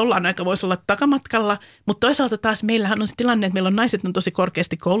siinä ollaan aika, voisi olla takamatkalla, mutta toisaalta taas meillähän on se tilanne, että meillä on naiset on tosi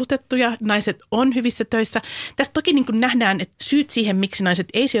korkeasti koulutettuja, naiset on hyvissä töissä. Tästä toki niin kuin nähdään, että syyt siihen, miksi naiset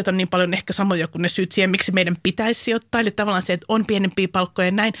ei sijoita niin paljon ehkä samoja kuin ne syyt siihen, miksi meidän pitäisi sijoittaa, eli tavallaan se, että on pienempiä palkkoja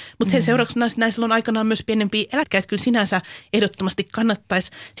ja näin, mutta sen seurauksena naisilla on aikanaan myös pienempiä eläkkeitä, kyllä sinänsä ehdottomasti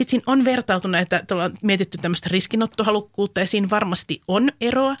kannattaisi. Sitten siinä on vertailtu näitä, mietitty tämmöistä semmoista riskinottohalukkuutta ja siinä varmasti on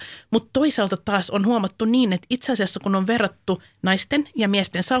eroa, mutta toisaalta taas on huomattu niin, että itse asiassa kun on verrattu naisten ja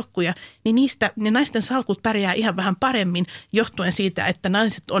miesten salkkuja, niin ne naisten salkut pärjää ihan vähän paremmin johtuen siitä, että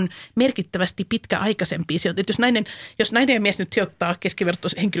naiset on merkittävästi pitkäaikaisempia. Että jos nainen ja mies nyt sijoittaa,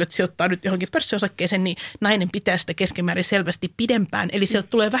 keskivertoishenkilöt sijoittaa nyt johonkin pörssiosakkeeseen, niin nainen pitää sitä keskimäärin selvästi pidempään. Eli sieltä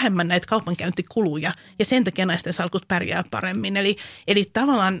tulee vähemmän näitä kaupankäyntikuluja ja sen takia naisten salkut pärjää paremmin. Eli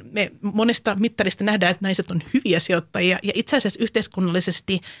tavallaan me monesta mittarista nähdään, että naiset on hyviä sijoittajia ja itse asiassa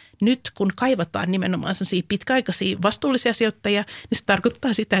yhteiskunnallisesti nyt kun kaivataan nimenomaan sellaisia pitkäaikaisia vastuullisia sijoittajia, niin se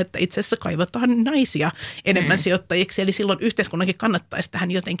tarkoittaa sitä, että itse asiassa kaivataan naisia enemmän sijoittajiksi. Eli silloin yhteiskunnankin kannattaisi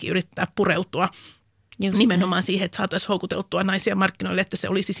tähän jotenkin yrittää pureutua. Nimenomaan siihen, että saataisiin houkuteltua naisia markkinoille, että se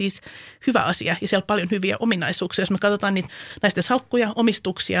olisi siis hyvä asia ja siellä on paljon hyviä ominaisuuksia. Jos me katsotaan niitä naisten salkkuja,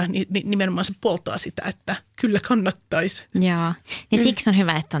 omistuksia, niin nimenomaan se puoltaa sitä, että kyllä kannattaisi. Joo, ja siksi on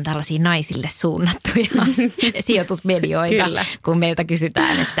hyvä, että on tällaisia naisille suunnattuja sijoitusmedioita, kyllä. Kun meiltä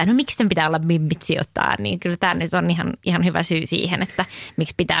kysytään, että no miksi pitää olla mimmit sijoittaa, niin kyllä tämä nyt on ihan hyvä syy siihen, että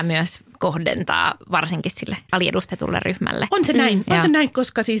miksi pitää myös kohdentaa varsinkin sille aliedustetulle ryhmälle. On se näin,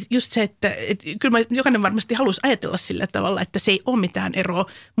 koska siis just se, että kyllä jokainen varmasti haluaisi ajatella sillä tavalla, että se ei ole mitään eroa,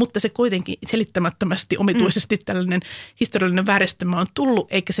 mutta se kuitenkin selittämättömästi omituisesti tällainen historiallinen vääristymä on tullut,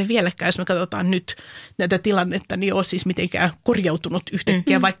 eikä se vieläkään, jos me katsotaan nyt näitä tilannetta, niin ole siis mitenkään korjautunut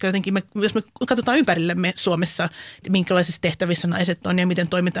yhtäkkiä, vaikka jotenkin jos me katsotaan ympärillemme Suomessa, minkälaisissa tehtävissä naiset on ja miten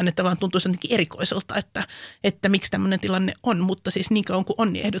toimitaan, että tavallaan tuntuu jotenkin erikoiselta, että miksi tämmöinen tilanne on, mutta siis niin kauan kuin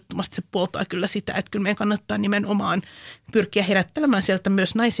on, niin ehdottomasti se puoltaa kyllä sitä, että kyllä meidän kannattaa nimenomaan pyrkiä herättelemään sieltä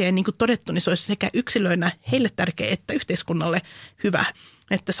myös naisia ja niin kuin todettu, niin se olisi sekä yksilöinä heille tärkeä että yhteiskunnalle hyvä,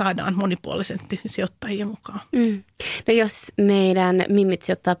 että saadaan monipuolisesti sijoittajia mukaan. No jos meidän Mimmit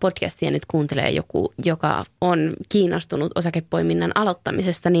sijoittaa podcastia nyt kuuntelee joku, joka on kiinnostunut osakepoiminnan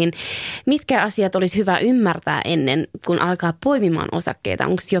aloittamisesta, niin mitkä asiat olisi hyvä ymmärtää ennen kuin alkaa poimimaan osakkeita?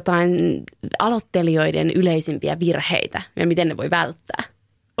 Onko jotain aloittelijoiden yleisimpiä virheitä ja miten ne voi välttää?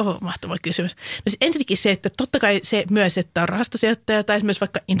 Mahtava kysymys. No siis ensinnäkin se, että totta kai se myös, että on rahastosijoittaja tai esimerkiksi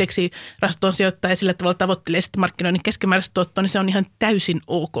vaikka indeksirahastoon sijoittaja sillä tavalla tavoittelee sitten markkinoinnin keskimääräistä tuottoa, niin se on ihan täysin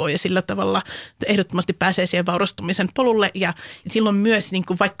ok ja sillä tavalla ehdottomasti pääsee siihen vaurastumisen polulle ja silloin myös niin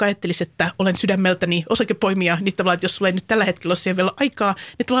kuin vaikka ajattelisi, että olen sydämeltäni osakepoimija, niin tavallaan, että jos sulla ei nyt tällä hetkellä ole siihen vielä aikaa,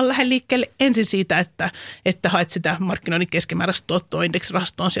 niin tavallaan lähde liikkeelle ensin siitä, että haet sitä markkinoinnin keskimääräistä tuottoa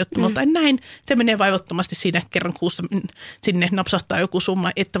indeksirahastoon sijoittamalla tai näin. Se menee vaivattomasti siinä kerran kuussa sinne napsahtaa joku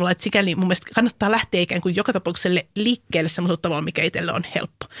summa, että sikäli mun mielestä kannattaa lähteä ikään kuin joka tapaukselle liikkeelle semmoisella tavalla, mikä itselle on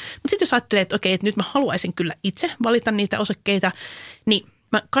helppo. Mutta sitten jos ajattelee, että okei, että nyt mä haluaisin kyllä itse valita niitä osakkeita, niin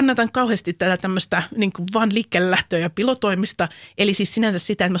mä kannatan kauheasti tätä tämmöistä niin kuin vaan liikkeelle lähtöä ja pilotoimista. Eli siis sinänsä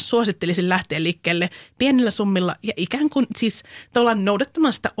sitä, että mä suosittelisin lähteä liikkeelle pienillä summilla ja ikään kuin siis tavallaan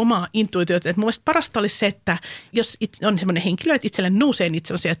noudattamaan sitä omaa intuitiota. Että mun mielestä parasta olisi se, että jos on semmoinen henkilö, että itselle nousee niin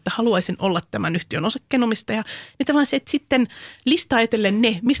itse asiassa, että haluaisin olla tämän yhtiön osakkeenomistaja, niin tavallaan se, että sitten listaa edelleen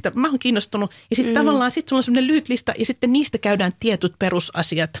ne, mistä mä oon kiinnostunut. Ja sitten tavallaan sitten sulla on semmoinen lyhyt lista ja sitten niistä käydään tietyt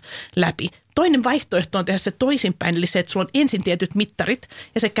perusasiat läpi. Toinen vaihtoehto on tehdä se toisinpäin, eli se, että sulla on ensin tietyt mittarit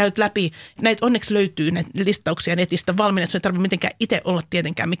ja sä käyt läpi. Näitä onneksi löytyy näitä listauksia netistä valmiina, että sun ei tarvitse mitenkään itse olla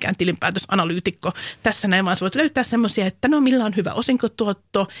tietenkään mikään tilinpäätösanalyytikko. Tässä näin vaan sä voit löytää semmoisia, että no millä on hyvä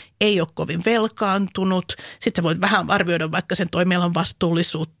osinkotuotto, ei ole kovin velkaantunut. Sitten sä voit vähän arvioida vaikka sen toimialan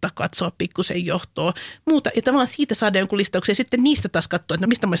vastuullisuutta, katsoa pikkusen johtoa, muuta. Ja tavallaan siitä saada jonkun listauksen ja sitten niistä taas katsoa, että no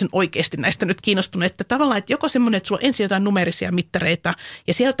mistä mä olisin oikeasti näistä nyt kiinnostunut. Että tavallaan, että joko semmoinen, että sulla on ensin jotain numerisia mittareita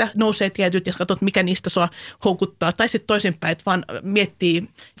ja sieltä nousee tietyt ja katsot, mikä niistä sua houkuttaa. Tai sitten toisinpäin, että vaan miettii,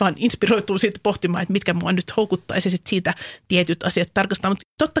 vaan inspiroituu siitä pohtimaan, että mitkä mua nyt houkuttaisi ja sitten siitä tietyt asiat tarkastaa. Mutta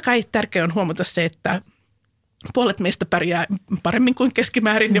totta kai tärkeää on huomata se, että puolet meistä pärjää paremmin kuin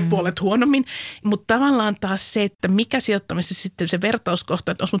keskimäärin ja puolet huonommin, mutta tavallaan taas se, että mikä sijoittamisessa sitten se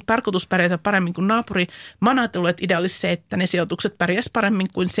vertauskohta, että olisi mun tarkoitus pärjätä paremmin kuin naapuri. Mä oon ajatellut, että idea olisi se, että ne sijoitukset pärjäisi paremmin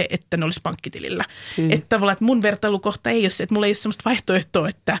kuin se, että ne olisi pankkitilillä. Että tavallaan, että mun vertailukohta ei ole se, että mulla ei ole sellaista vaihtoehtoa,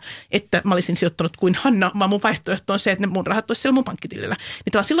 että mä olisin sijoittanut kuin Hanna, vaan mun vaihtoehto on se, että ne mun rahat olisi siellä mun pankkitilillä.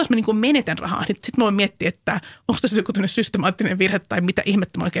 Niin tavallaan silloin, jos mä niin kuin menetän rahaa, niin sitten mä voin miettiä, että onko tässä joku systemaattinen virhe tai mitä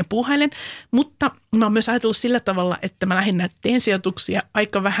ihmettä mä oikein puuhailen. Mutta mä oon myös ajatellut sillä tavalla, että mä lähinnä teen sijoituksia,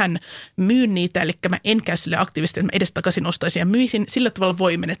 aika vähän myyn niitä, eli mä en käy sille aktiivisesti, että mä edestakaisin ostaisin ja myisin. Sillä tavalla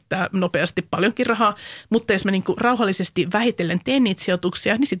voi menettää nopeasti paljonkin rahaa, mutta jos mä niin kuin rauhallisesti vähitellen teen niitä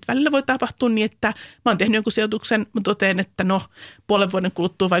sijoituksia, niin sitten välillä voi tapahtua niin, että mä oon tehnyt jonkun sijoituksen, mä totean, että no puolen vuoden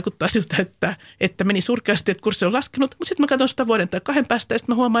kuluttua vaikuttaa siltä, että meni surkeasti, että kurssi on laskenut, mutta sitten mä katson sitä vuoden tai 2 päästä ja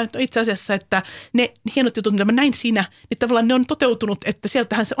sitten mä huomaan, että itse asiassa, että ne hienot jutut, mitä mä näin siinä, niin tavallaan ne on toteutunut, että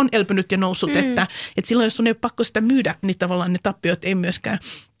sieltähän se on elpynyt ja noussut, että silloin jos on ei ole pakko sitä myydä, niin tavallaan ne tappiot ei myöskään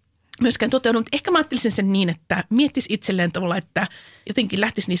myöskään toteutunut. Ehkä mä ajattelisin sen niin, että miettisi itselleen tavalla, että jotenkin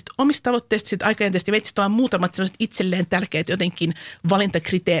lähtisi niistä omista tavoitteista sitten aikajänteisesti, veitsisi tavallaan muutamat sellaiset itselleen tärkeät jotenkin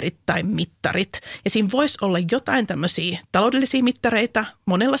valintakriteerit tai mittarit. Ja siinä voisi olla jotain tämmöisiä taloudellisia mittareita.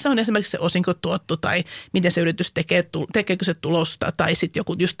 Monella se on esimerkiksi se osinkotuotto tai miten se yritys tekee, tekeekö se tulosta tai sitten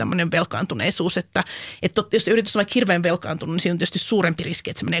joku just tämmöinen velkaantuneisuus, että jos se yritys on vaikka hirveän velkaantunut, niin siinä on tietysti suurempi riski,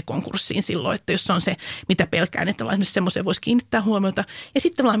 että se menee konkurssiin silloin, että jos se on se, mitä pelkään, että esimerkiksi semmoiseen voisi kiinnittää huomiota. Ja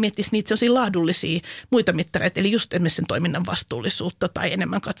sitten tavallaan miettisi niitä sellaisia laadullisia muita mittareita, eli just esimerkiksi sen toiminnan vastuullisuutta tai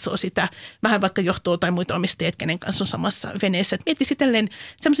enemmän katsoo sitä vähän vaikka johtoa tai muita omistajia, kenen kanssa on samassa veneessä. Että miettisi itselleen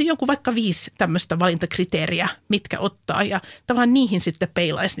semmoisen jonkun vaikka 5 tämmöistä valintakriteeriä, mitkä ottaa ja tavallaan niihin sitten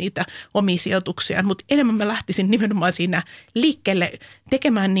peilaisi niitä omia sijoituksiaan. Mutta enemmän mä lähtisin nimenomaan siinä liikkeelle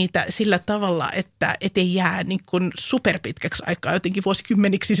tekemään niitä sillä tavalla, että ei jää niin kuin superpitkäksi aikaa jotenkin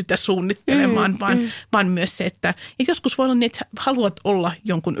vuosikymmeniksi sitä suunnittelemaan, vaan myös se, että joskus voi olla niin, että haluat olla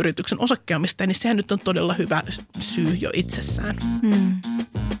jonkun yrityksen osakkeenomistaja, niin sehän nyt on todella hyvä syy jo itsessään.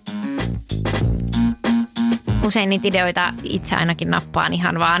 Usein niitä ideoita itse ainakin nappaan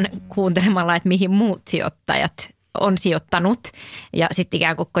ihan vaan kuuntelemalla, että mihin muut sijoittajat on sijoittanut ja sitten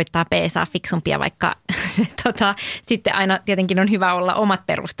ikään kuin koittaa peesaa fiksumpia, vaikka sitten aina tietenkin on hyvä olla omat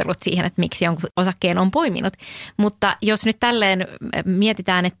perustelut siihen, että miksi jonkun osakkeen on poiminut. Mutta jos nyt tälleen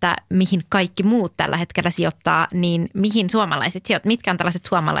mietitään, että mihin kaikki muut tällä hetkellä sijoittaa, niin mihin suomalaiset sijoittaa? Mitkä on tällaiset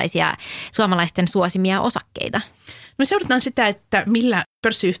suomalaisten suosimia osakkeita? Me seurataan sitä, että millä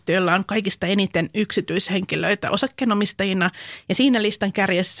pörssiyhtiöillä on kaikista eniten yksityishenkilöitä osakkeenomistajina. Ja siinä listan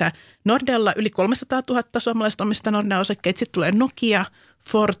kärjessä Nordealla yli 300 000 suomalaista omistaa Nordea-osakkeita. Sitten tulee Nokia,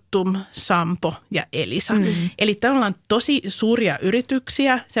 Fortum, Sampo ja Elisa. Eli tavallaan tosi suuria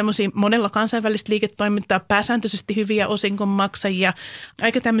yrityksiä, semmoisia monella kansainvälistä liiketoimintaa, pääsääntöisesti hyviä osingonmaksajia,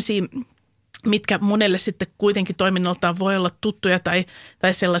 aika tämmöisiä, mitkä monelle sitten kuitenkin toiminnaltaan voi olla tuttuja tai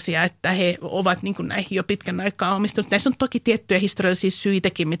sellaisia, että he ovat niin kuin näihin jo pitkän aikaa omistunut. Näissä on toki tiettyjä historiallisia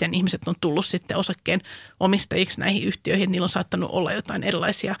syitäkin, miten ihmiset on tullut sitten osakkeen omistajiksi näihin yhtiöihin. Niillä on saattanut olla jotain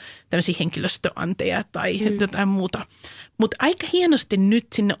erilaisia tämmöisiä henkilöstöanteja tai jotain muuta. Mutta aika hienosti nyt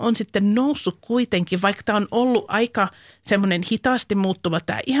sinne on sitten noussut kuitenkin, vaikka tämä on ollut aika semmoinen hitaasti muuttuva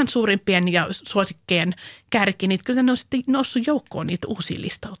tämä ihan suurimpien ja suosikkeen kärki, niin kyllä ne on sitten noussut joukkoon niitä uusia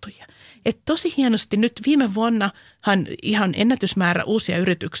listautujia. Et tosi hienosti nyt viime vuonnahan ihan ennätysmäärä uusia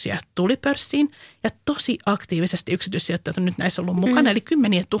yrityksiä tuli pörssiin ja tosi aktiivisesti yksityissijoittajat on nyt näissä ollut mukana. Eli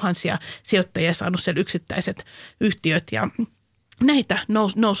kymmeniä tuhansia sijoittajia saanut siellä yksittäiset yhtiöt ja näitä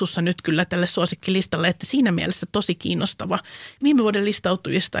nousussa nyt kyllä tälle suosikkilistalle, että siinä mielessä tosi kiinnostava. Viime vuoden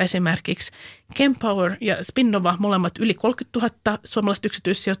listautujista esimerkiksi Kempower ja Spinnova molemmat yli 30 000 suomalaista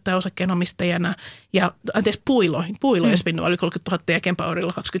yksityissijoittajaa osakkeenomistajana ja Puilo ja Spinnova yli 30 000 ja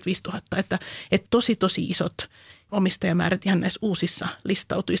Kempowerilla 25 000, että tosi isot omistajamäärät ihan näissä uusissa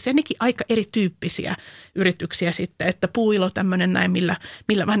listautujissa. Ja nekin aika erityyppisiä yrityksiä sitten, että Puilo tämmöinen näin, millä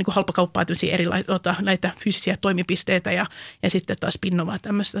vähän niin kuin halpakauppaa tämmöisiä näitä fyysisiä toimipisteitä ja sitten taas Spinnova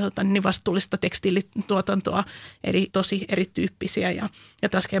tämmöistä niin vastuullista tekstiilituotantoa, tosi erityyppisiä ja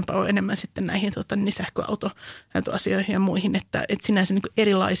taas Kempower enemmän sitten näihin niin sähköautoasioihin ja muihin, että sinänsä niin kuin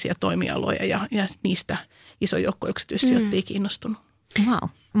erilaisia toimialoja ja niistä iso joukko yksityissijoittajia kiinnostunut. Wow.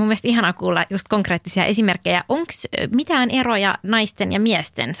 Mun mielestä ihanaa kuulla just konkreettisia esimerkkejä. Onko mitään eroja naisten ja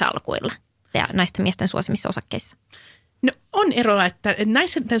miesten salkuilla ja naisten miesten suosimissa osakkeissa? No on eroa, että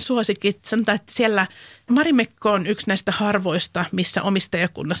naisten suosikit, sanotaan, että siellä Marimekko on yksi näistä harvoista, missä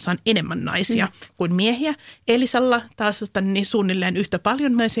omistajakunnassa on enemmän naisia kuin miehiä. Elisalla taas niin suunnilleen yhtä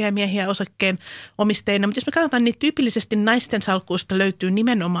paljon naisia ja miehiä osakkeen omistajina. Mutta jos me katsotaan, niin tyypillisesti naisten salkuista löytyy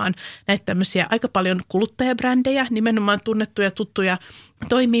nimenomaan näitä tämmöisiä aika paljon kuluttajabrändejä, nimenomaan tunnettuja, tuttuja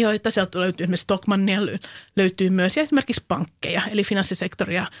toimijoita. Sieltä löytyy esimerkiksi Stockmannia, löytyy myös ja esimerkiksi pankkeja, eli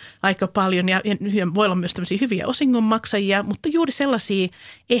finanssisektoria aika paljon. Ja voi olla myös tämmöisiä hyviä osingonmaksajia, mutta juuri sellaisia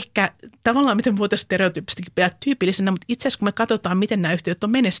ehkä tavallaan, miten voitaisiin stereotyyppistäkin pitää tyypillisenä, mutta itse asiassa kun me katsotaan, miten nämä yhtiöt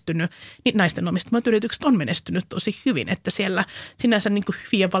on menestynyt, niin naisten omistamat yritykset on menestynyt tosi hyvin, että siellä sinänsä niin kuin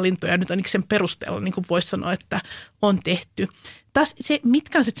hyviä valintoja nyt ainakin sen perusteella niin kuin voisi sanoa, että on tehty. Taas se,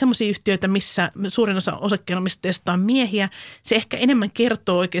 mitkä on sitten semmoisia yhtiöitä, missä suurin osa osakkeenomistajista on miehiä, se ehkä enemmän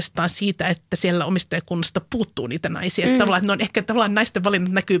kertoo oikeastaan siitä, että siellä omistajakunnasta puuttuu niitä naisia. Että tavallaan, ne on ehkä tavallaan naisten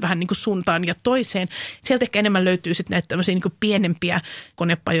valinnat näkyy vähän niin kuin suuntaan ja toiseen. Sieltä ehkä enemmän löytyy sitten näitä tämmöisiä niin kuin pienempiä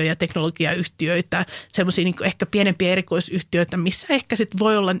konepajoja, teknologiayhtiöitä, semmoisia niin kuin ehkä pienempiä erikoisyhtiöitä, missä ehkä sitten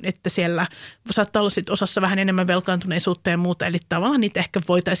voi olla, että siellä saattaa olla sitten osassa vähän enemmän velkaantuneisuutta ja muuta. Eli tavallaan niitä ehkä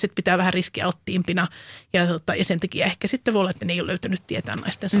voitaisiin pitää vähän riskialttiimpina ja sen takia ehkä sitten voi olla, että ne ei ole löytänyt tietää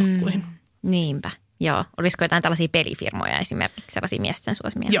naisten salkkuihin. Niinpä, joo. Olisiko jotain tällaisia pelifirmoja esimerkiksi, sellaisia miesten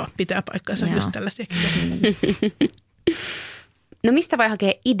suosimia? Joo, pitää paikkansa just tällaisiakin. No mistä voi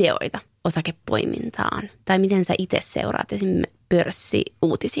hakea ideoita osakepoimintaan? Tai miten sä itse seuraat esimerkiksi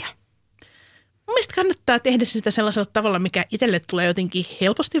pörssiuutisia? Mun mielestä kannattaa tehdä sitä sellaisella tavalla, mikä itselle tulee jotenkin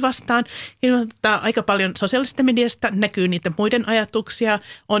helposti vastaan. Aika paljon sosiaalisesta mediasta näkyy niitä muiden ajatuksia,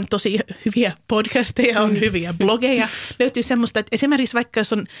 on tosi hyviä podcasteja, on hyviä blogeja. Löytyy semmoista, että esimerkiksi vaikka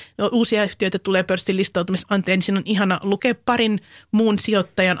jos on uusia yhtiöitä tulee pörssin listautumisanteen, niin siinä on ihana lukea parin muun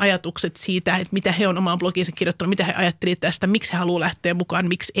sijoittajan ajatukset siitä, että mitä he on omaan blogiinsa kirjoittanut, mitä he ajattelivat tästä, miksi he haluaa lähteä mukaan,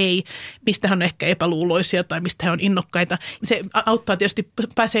 miksi ei, mistä he on ehkä epäluuloisia tai mistä he on innokkaita. Se auttaa tietysti,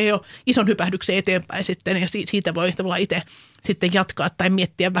 pääsee jo ison hypähdyksen eteenpäin sitten ja siitä voi tavallaan itse sitten jatkaa tai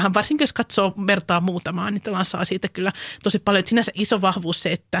miettiä vähän, varsinkin jos katsoo vertaa muutamaa, niin saa siitä kyllä tosi paljon. Että sinänsä iso vahvuus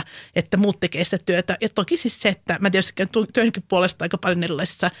se, että muut tekee sitä työtä. Ja toki siis se, että mä tietysti työnkin puolesta aika paljon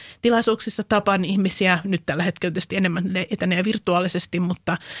erilaisissa tilaisuuksissa tapaan ihmisiä. Nyt tällä hetkellä tietysti enemmän etänä ja virtuaalisesti,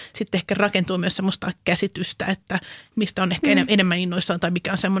 mutta sitten ehkä rakentuu myös semmoista käsitystä, että mistä on ehkä enemmän innoissaan tai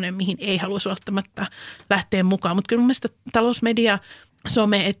mikä on semmoinen, mihin ei haluaisi välttämättä lähteä mukaan. Mutta kyllä mun mielestä talousmedia,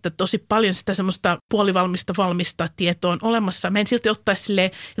 some, että tosi paljon sitä semmoista valmista tietoa on olemassa. Mä en silti ottaisi silleen,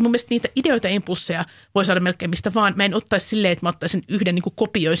 että mun mielestä niitä ideoita ja impulseja voi saada melkein mistä vaan. Mä en ottaisi silleen, että mä ottaisin yhden niin kuin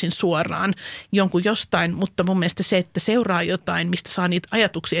kopioisin suoraan jonkun jostain, mutta mun mielestä se, että seuraa jotain, mistä saa niitä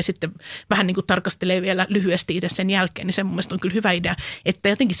ajatuksia ja sitten vähän niin kuin tarkastelee vielä lyhyesti itse sen jälkeen, niin se mun mielestä on kyllä hyvä idea. Että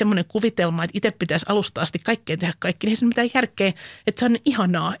jotenkin semmoinen kuvitelma, että itse pitäisi alusta asti kaikkea tehdä kaikki, niin ei se ole mitään järkeä, että se on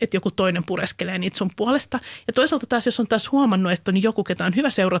ihanaa, että joku toinen pureskelee niitä sun puolesta. Ja toisaalta taas, jos on taas huomannut, että on joku, ketä on hyvä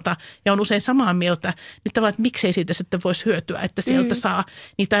seurata ja on usein samaa mieltä, niin tavallaan, että miksei siitä sitten voisi hyötyä, että sieltä saa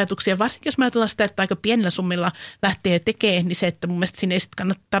niitä ajatuksia. Varsinkin jos mä ajatellaan sitä, että aika pienellä summilla lähtee tekemään, niin se, että mun mielestä siinä ei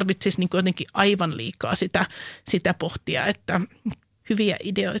sitten tarvitsisi niin kuin jotenkin aivan liikaa sitä pohtia, että hyviä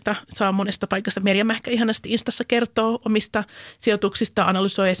ideoita saa monesta paikasta. Merja Mähkä ihanasti Instassa kertoo omista sijoituksista,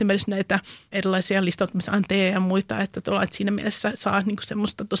 analysoi esimerkiksi näitä erilaisia listautumisanteja ja muita, että siinä mielessä saa niin kuin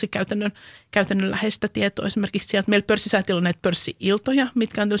semmoista tosi käytännönläheistä tietoa. Esimerkiksi sieltä meillä pörssisäätiöllä on näitä pörssi-iltoja,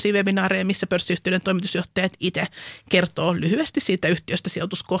 mitkä on tämmöisiä webinaareja, missä pörssiyhtiöiden toimitusjohtajat itse kertoo lyhyesti siitä yhtiöstä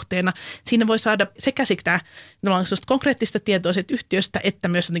sijoituskohteena. Siinä voi saada sekä sitä konkreettista tietoa siitä yhtiöstä, että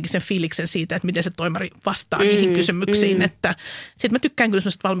myös jotenkin sen fiiliksen siitä, että miten se toimari vastaa niihin kysymyksiin, että sitten mä tykkään kyllä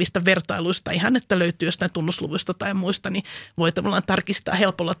sellaista valmista vertailuista ihan, että löytyy jostain tunnusluvuista tai muista, niin voi tavallaan tarkistaa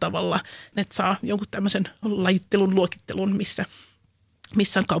helpolla tavalla, että saa jonkun tämmöisen lajittelun, luokittelun,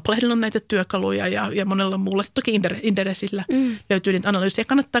 missä on Kauppalehdellä on näitä työkaluja ja monella muulla. Sitten toki Inderesillä löytyy niitä analyysiä.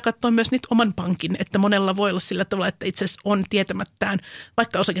 Kannattaa katsoa myös niitä oman pankin, että monella voi olla sillä tavalla, että itse asiassa on tietämättään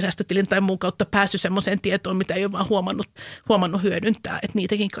vaikka osakesäästötilin tai muun kautta päässyt semmoiseen tietoon, mitä ei ole vaan huomannut hyödyntää. Että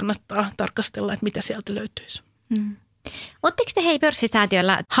niitäkin kannattaa tarkastella, että mitä sieltä löytyisi. Oletteko te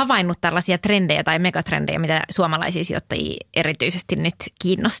pörssisäätiöllä havainnut tällaisia trendejä tai megatrendejä, mitä suomalaisia sijoittajia erityisesti nyt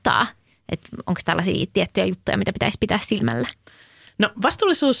kiinnostaa? Onko tällaisia tiettyjä juttuja, mitä pitäisi pitää silmällä? No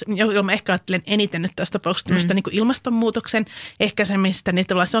vastuullisuus, jolla mä ehkä ajattelen eniten nyt tässä tapauksessa niin kuin ilmastonmuutoksen ehkäisemistä, niin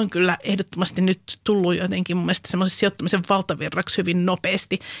se on kyllä ehdottomasti nyt tullut jotenkin mun mielestä semmoisen sijoittamisen valtavirraksi hyvin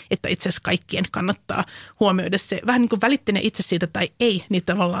nopeasti, että itse asiassa kaikkien kannattaa huomioida se. Vähän niin kuin välitti ne itse siitä tai ei, niin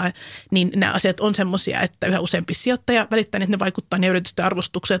tavallaan niin nämä asiat on semmoisia, että yhä useampi sijoittaja välittää, että ne vaikuttaa ne yritysten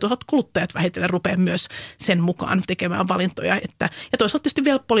arvostukseen ja toisaalta kuluttajat vähitellen rupeaa myös sen mukaan tekemään valintoja. Ja toisaalta tietysti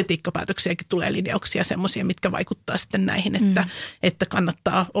vielä politiikkapäätöksiäkin tulee linjauksia semmoisia, mitkä vaikuttaa sitten näihin, että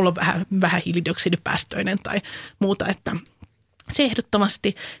kannattaa olla vähän hiilidioksidipäästöinen tai muuta, että se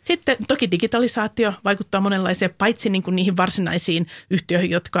ehdottomasti. Sitten toki digitalisaatio vaikuttaa monenlaiseen, paitsi niin kuin niihin varsinaisiin yhtiöihin,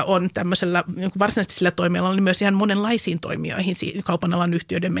 jotka on tämmöisellä niin kuin varsinaisesti sillä toimialalla, niin myös ihan monenlaisiin toimijoihin, kaupan alan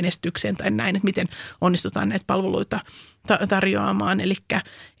yhtiöiden menestykseen tai näin, että miten onnistutaan näitä palveluita tarjoamaan.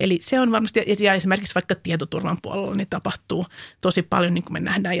 Eli se on varmasti, ja esimerkiksi vaikka tietoturvan puolella niin tapahtuu tosi paljon, niin kuin me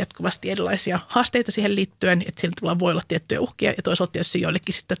nähdään jatkuvasti erilaisia haasteita siihen liittyen, että sillä voi olla tiettyjä uhkia ja toisaalta tietysti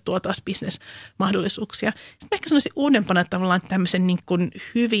joillekin sitten tuo taas bisnesmahdollisuuksia. Sitten ehkä sanoisin uudempana tavallaan tämmöisen niin kuin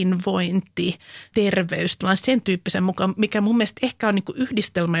hyvinvointi, terveys, sen tyyppisen mukaan, mikä mun mielestä ehkä on niin kuin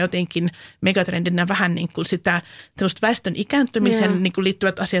yhdistelmä jotenkin megatrendinä vähän niin kuin sitä väestön ikääntymisen niin kuin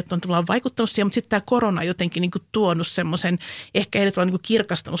liittyvät asiat on tavallaan vaikuttanut siihen, mutta sitten tämä korona jotenkin niin kuin tuonut semmoisen, ehkä ehdottomasti niin kuin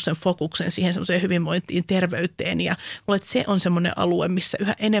kirkastanut sen fokuksen siihen semmoiseen hyvinvointiin, terveyteen ja mulle, että se on semmoinen alue, missä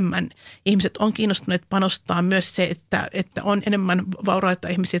yhä enemmän ihmiset on kiinnostuneet panostaa myös se, että on enemmän vauraita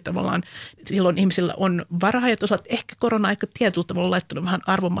ihmisiä tavallaan, silloin ihmisillä on varaa ja toisaalta ehkä korona-aika tietyllä tavalla laittanut vähän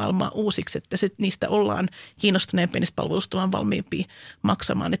arvomaailmaa uusiksi, että sit niistä ollaan kiinnostuneempia, niistä palveluista ollaan valmiimpia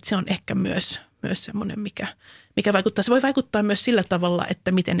maksamaan, että se on ehkä myös semmoinen, mikä vaikuttaa. Se voi vaikuttaa myös sillä tavalla,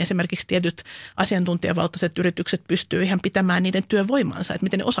 että miten esimerkiksi tietyt asiantuntijavaltaiset yritykset pystyy ihan pitämään niiden työvoimansa, että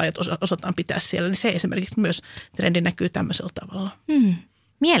miten ne osaajat osataan pitää siellä, niin se esimerkiksi myös trendi näkyy tämmöisellä tavalla.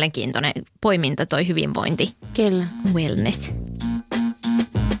 Mielenkiintoinen poiminta toi hyvinvointi. Kyllä. Wellness.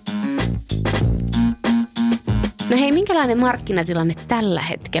 No hei, minkälainen markkinatilanne tällä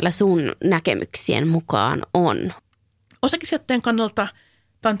hetkellä sun näkemyksien mukaan on? Osakesijoittajan kannalta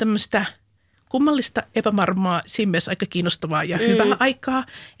tämä on tämmöistä kummallista, epävarmaa, siinä mielessä aika kiinnostavaa ja hyvää aikaa.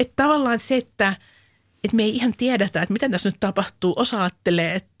 Että tavallaan se, että me ei ihan tiedetä, että mitä tässä nyt tapahtuu. Osa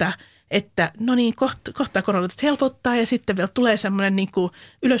ajattelee, että no niin, kohta korona helpottaa ja sitten vielä tulee semmoinen niin kuin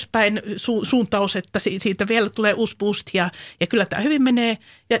ylöspäin suuntaus, että siitä vielä tulee uusi boost ja kyllä tämä hyvin menee.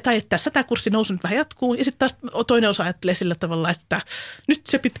 Tai että tässä tämä kurssi nousu nyt vähän jatkuu ja sitten taas toinen osa ajattelee sillä tavalla, että nyt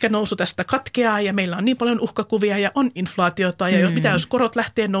se pitkä nousu tästä katkeaa ja meillä on niin paljon uhkakuvia ja on inflaatiota ja mitä jos korot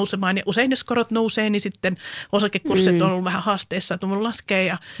lähtee nousemaan ja usein jos korot nousee, niin sitten osakekurssit on ollut vähän haasteessa, että on laskee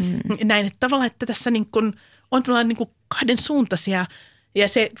ja näin. Että tavallaan, että tässä niin kuin on tavallaan niin kuin kahden suuntaisia. Ja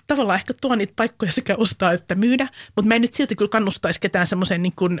se tavallaan ehkä tuo niitä paikkoja sekä ostaa että myydä, mutta mä en nyt silti kyllä kannustaisi ketään semmoiseen,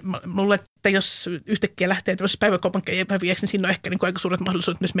 niin kuin mulle, että jos yhtäkkiä lähtee tämmöisessä päiväkaupan päiviäksi, niin siinä on ehkä niin kuin aika suuret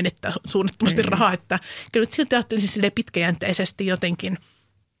mahdollisuudet myös menettää suunnattomasti rahaa. Että kyllä nyt silti ajattelisin silleen pitkäjänteisesti jotenkin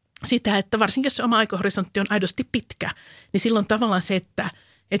sitä, että varsinkin jos se oma aikahorisontti on aidosti pitkä, niin silloin tavallaan se, että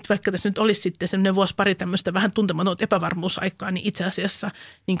vaikka tässä nyt olisi sitten semmoinen vuosi pari tämmöistä vähän tuntematon epävarmuusaikaa, niin itse asiassa,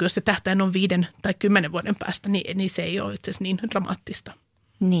 niin jos se tähtäin on 5 tai 10 vuoden päästä, niin se ei ole itse asiassa niin dramaattista.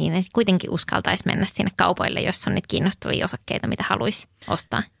 Niin, että kuitenkin uskaltaisi mennä sinne kaupoille, jos on niitä kiinnostavia osakkeita, mitä haluaisi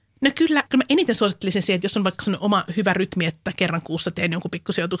ostaa. No kyllä mä eniten suosittelisin siihen, että jos on vaikka sellainen oma hyvä rytmi, että kerran kuussa teen jonkun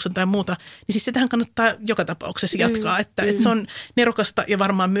pikkusijoituksen tai muuta, niin siis sitähän kannattaa joka tapauksessa jatkaa, että se on nerokasta ja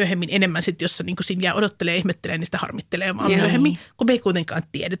varmaan myöhemmin enemmän sitten, jos niin siinä jää odottelee ja ihmettelee, niin sitä harmittelee vaan myöhemmin, kun me ei kuitenkaan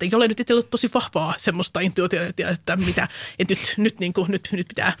tiedetä. Jollei nyt itsellä ole tosi vahvaa semmoista intuitiota, että nyt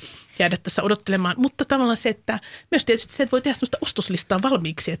pitää jäädä tässä odottelemaan. Mutta tavallaan se, että myös tietysti se, että voi tehdä semmoista ostoslistaa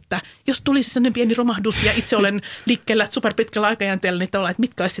valmiiksi, että jos tulisi sellainen pieni romahdus ja itse olen liikkeellä superpitkällä aikajänteellä, niin tavallaan, että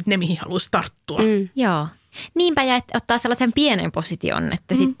mitkä olisi ne, mihin haluaisi tarttua. Joo. Niinpä, ja ottaa sellaisen pienen position,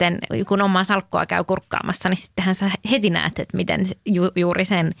 että sitten kun omaa salkkua käy kurkkaamassa, niin sittenhän sä heti näet, että miten juuri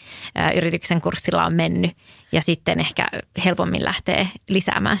sen yrityksen kurssilla on mennyt. Ja sitten ehkä helpommin lähtee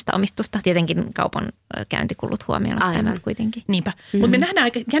lisäämään sitä omistusta. Tietenkin kaupan käyntikulut huomioon ottamat kuitenkin. Niinpä. Mutta me nähdään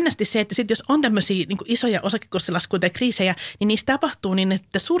aika jännästi se, että sit jos on tämmöisiä niin isoja osakekurssilaskuja tai kriisejä, niin niistä tapahtuu niin,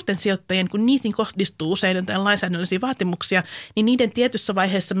 että suurten sijoittajien, kun niihin kohdistuu usein jotain lainsäädännöllisiä vaatimuksia, niin niiden tietyssä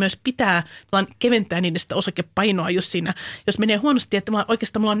vaiheessa myös pitää keventää niiden sitä osakepainoa, jos menee huonosti. Että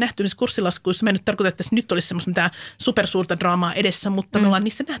oikeastaan me ollaan nähty niissä kurssilaskuissa, mä en nyt tarkoita, että nyt olisi semmoista mitään supersuurta draamaa edessä, mutta me ollaan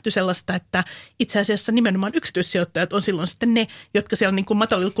niissä nähty sellaista, että itse asiassa nimenomaan yksityissijoittajat on silloin sitten ne, jotka siellä niin kuin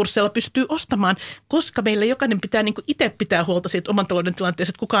matalilla kursseilla pystyy ostamaan, koska meillä jokainen pitää niin kuin itse pitää huolta siitä oman talouden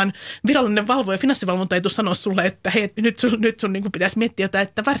tilanteesta, että kukaan virallinen valvoja, finanssivalvonta ei tule sanoa sulle, että hei, nyt sun niin kuin pitäisi miettiä jotain,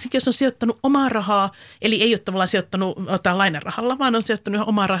 että varsinkin jos on sijoittanut omaa rahaa, eli ei ole tavallaan sijoittanut lainarahalla, vaan on sijoittanut ihan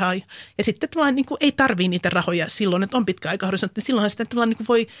omaa rahaa ja sitten tavallaan niin kuin ei tarvii niitä rahoja silloin, että on pitkä aikahorisontti, silloinhan sitä tavallaan niin kuin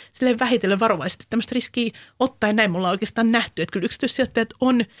voi silleen vähitellen varovaisesti tämmöistä riskiä ottaa ja näin me ollaan oikeastaan nähty, että kyllä yksityissijoittajat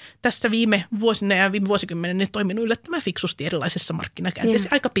on tässä viime vuosina ja viime vuosikymmenen ne toiminut yllättävän fiksusti erilaisessa markkinakäänteessä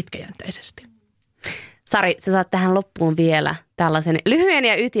aika pitkäjänteisesti. Sari, sä saat tähän loppuun vielä tällaisen lyhyen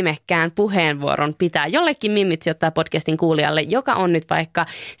ja ytimekkään puheenvuoron pitää jollekin Mimmit sijoittaa podcastin kuulijalle, joka on nyt vaikka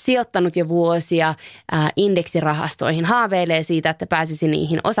sijoittanut jo vuosia indeksirahastoihin, haaveilee siitä, että pääsisi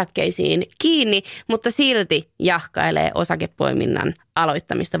niihin osakkeisiin kiinni, mutta silti jahkailee osakepoiminnan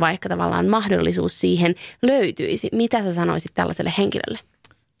aloittamista, vaikka tavallaan mahdollisuus siihen löytyisi. Mitä sä sanoisit tällaiselle henkilölle?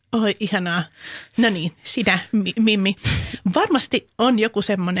 Oi, ihanaa. No niin, sinä, Mimmi. Varmasti on joku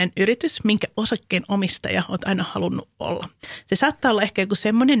semmoinen yritys, minkä osakkeen omistaja olet aina halunnut olla. Se saattaa olla ehkä joku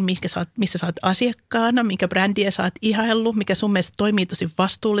semmoinen, missä sä oot asiakkaana, minkä brändiä sä oot ihaillut, mikä sun mielestä toimii tosi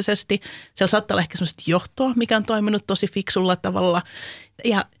vastuullisesti. Siellä saattaa olla ehkä semmoista johtoa, mikä on toiminut tosi fiksulla tavalla.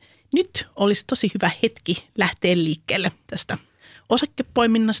 Ja nyt olisi tosi hyvä hetki lähteä liikkeelle tästä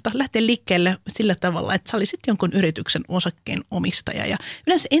osakepoiminnasta, lähteä liikkeelle sillä tavalla, että sä olisit jonkun yrityksen osakkeen omistaja. Ja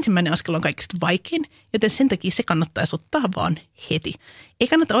yleensä ensimmäinen askel on kaikista vaikein, joten sen takia se kannattaisi ottaa vaan heti. Ei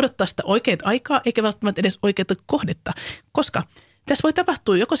kannata odottaa sitä oikeat aikaa, eikä välttämättä edes oikeaa kohdetta, koska tässä voi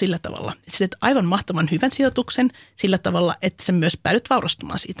tapahtua joko sillä tavalla, että sä teet aivan mahtavan hyvän sijoituksen sillä tavalla, että sä myös päädyt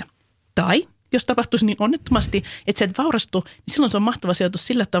vaurastumaan siitä. Tai jos tapahtuisi niin onnettomasti, että sä et vaurastu, niin silloin se on mahtava sijoitus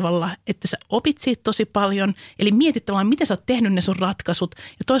sillä tavalla, että sä opit siitä tosi paljon. Eli mietit tavallaan, miten sä oot tehnyt ne sun ratkaisut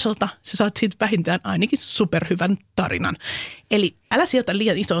ja toisaalta sä saat siitä vähintään ainakin superhyvän tarinan. Eli älä sijoita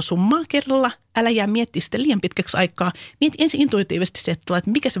liian isoa summaa kerralla, älä jää miettiä sitä liian pitkäksi aikaa. Mieti ensin intuitiivisesti se, että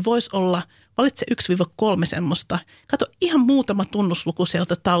mikä se voisi olla. Valitse 1-3 semmoista. Kato ihan muutama tunnusluku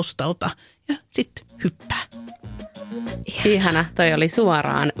sieltä taustalta ja sitten hyppää. Ihana, toi oli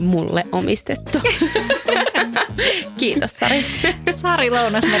suoraan mulle omistettu. Kiitos, Sari. Sari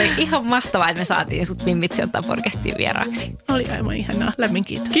Lounasmeri, ihan mahtavaa, että me saatiin sut Mimmit sijoittaa podcastiin vieraaksi. Oli aivan ihanaa. Lämmin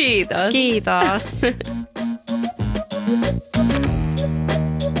kiitos. Kiitos. Kiitos.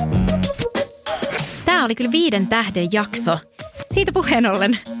 Tämä oli kyllä 5 tähden jakso. Siitä puheen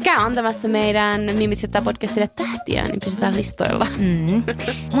ollen. Käy antamassa meidän Mimmi sijoittaa podcastille tähtiä, niin pysytään listoilla.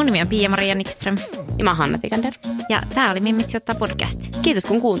 Mun nimi on Pia-Maria Nikström. Ja mä oon Hanna Tikander. Ja tää oli Mimmi sijoittaa podcast. Kiitos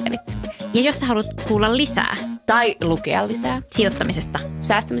kun kuuntelit. Ja jos sä haluat kuulla lisää. Tai lukea lisää. Sijoittamisesta.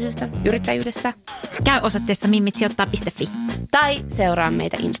 Säästämisestä. Yrittäjyydestä. Käy osoitteessa mimmitsijoittaa.fi. Tai seuraa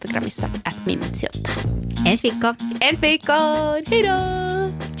meitä Instagramissa @mimmitsijoittaa. Ensi viikkoon. Ensi viikkoon.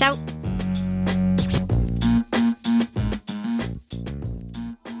 Heidoo. Ciao.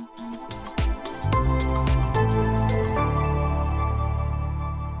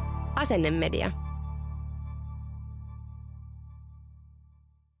 Asennemedia.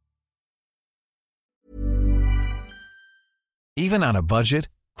 Even on a budget,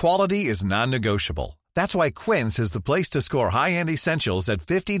 quality is non-negotiable. That's why Quince is the place to score high-end essentials at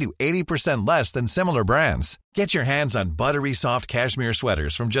 50 to 80% less than similar brands. Get your hands on buttery soft cashmere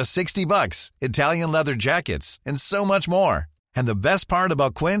sweaters from just $60, Italian leather jackets, and so much more. And the best part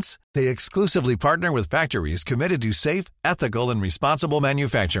about Quince, they exclusively partner with factories committed to safe, ethical, and responsible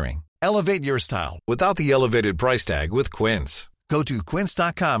manufacturing. Elevate your style without the elevated price tag with Quince. Go to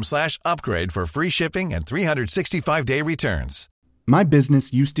quince.com/upgrade for free shipping and 365-day returns. My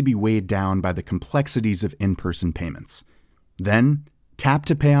business used to be weighed down by the complexities of in-person payments. Then, Tap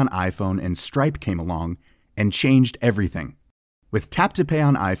to Pay on iPhone and Stripe came along and changed everything. With Tap to Pay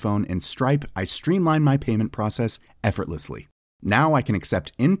on iPhone and Stripe, I streamlined my payment process effortlessly. Now I can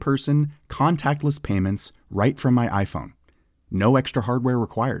accept in-person, contactless payments right from my iPhone. No extra hardware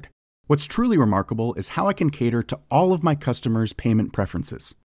required. What's truly remarkable is how I can cater to all of my customers' payment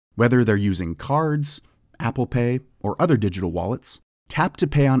preferences. Whether they're using cards, Apple Pay, or other digital wallets, Tap to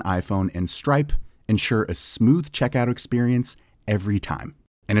Pay on iPhone and Stripe ensure a smooth checkout experience every time.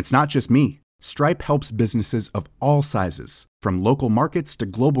 And it's not just me. Stripe helps businesses of all sizes, from local markets to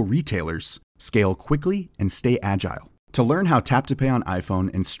global retailers, scale quickly and stay agile. To learn how Tap to Pay on iPhone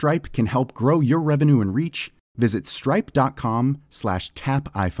and Stripe can help grow your revenue and reach, visit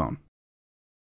stripe.com/tapiphone.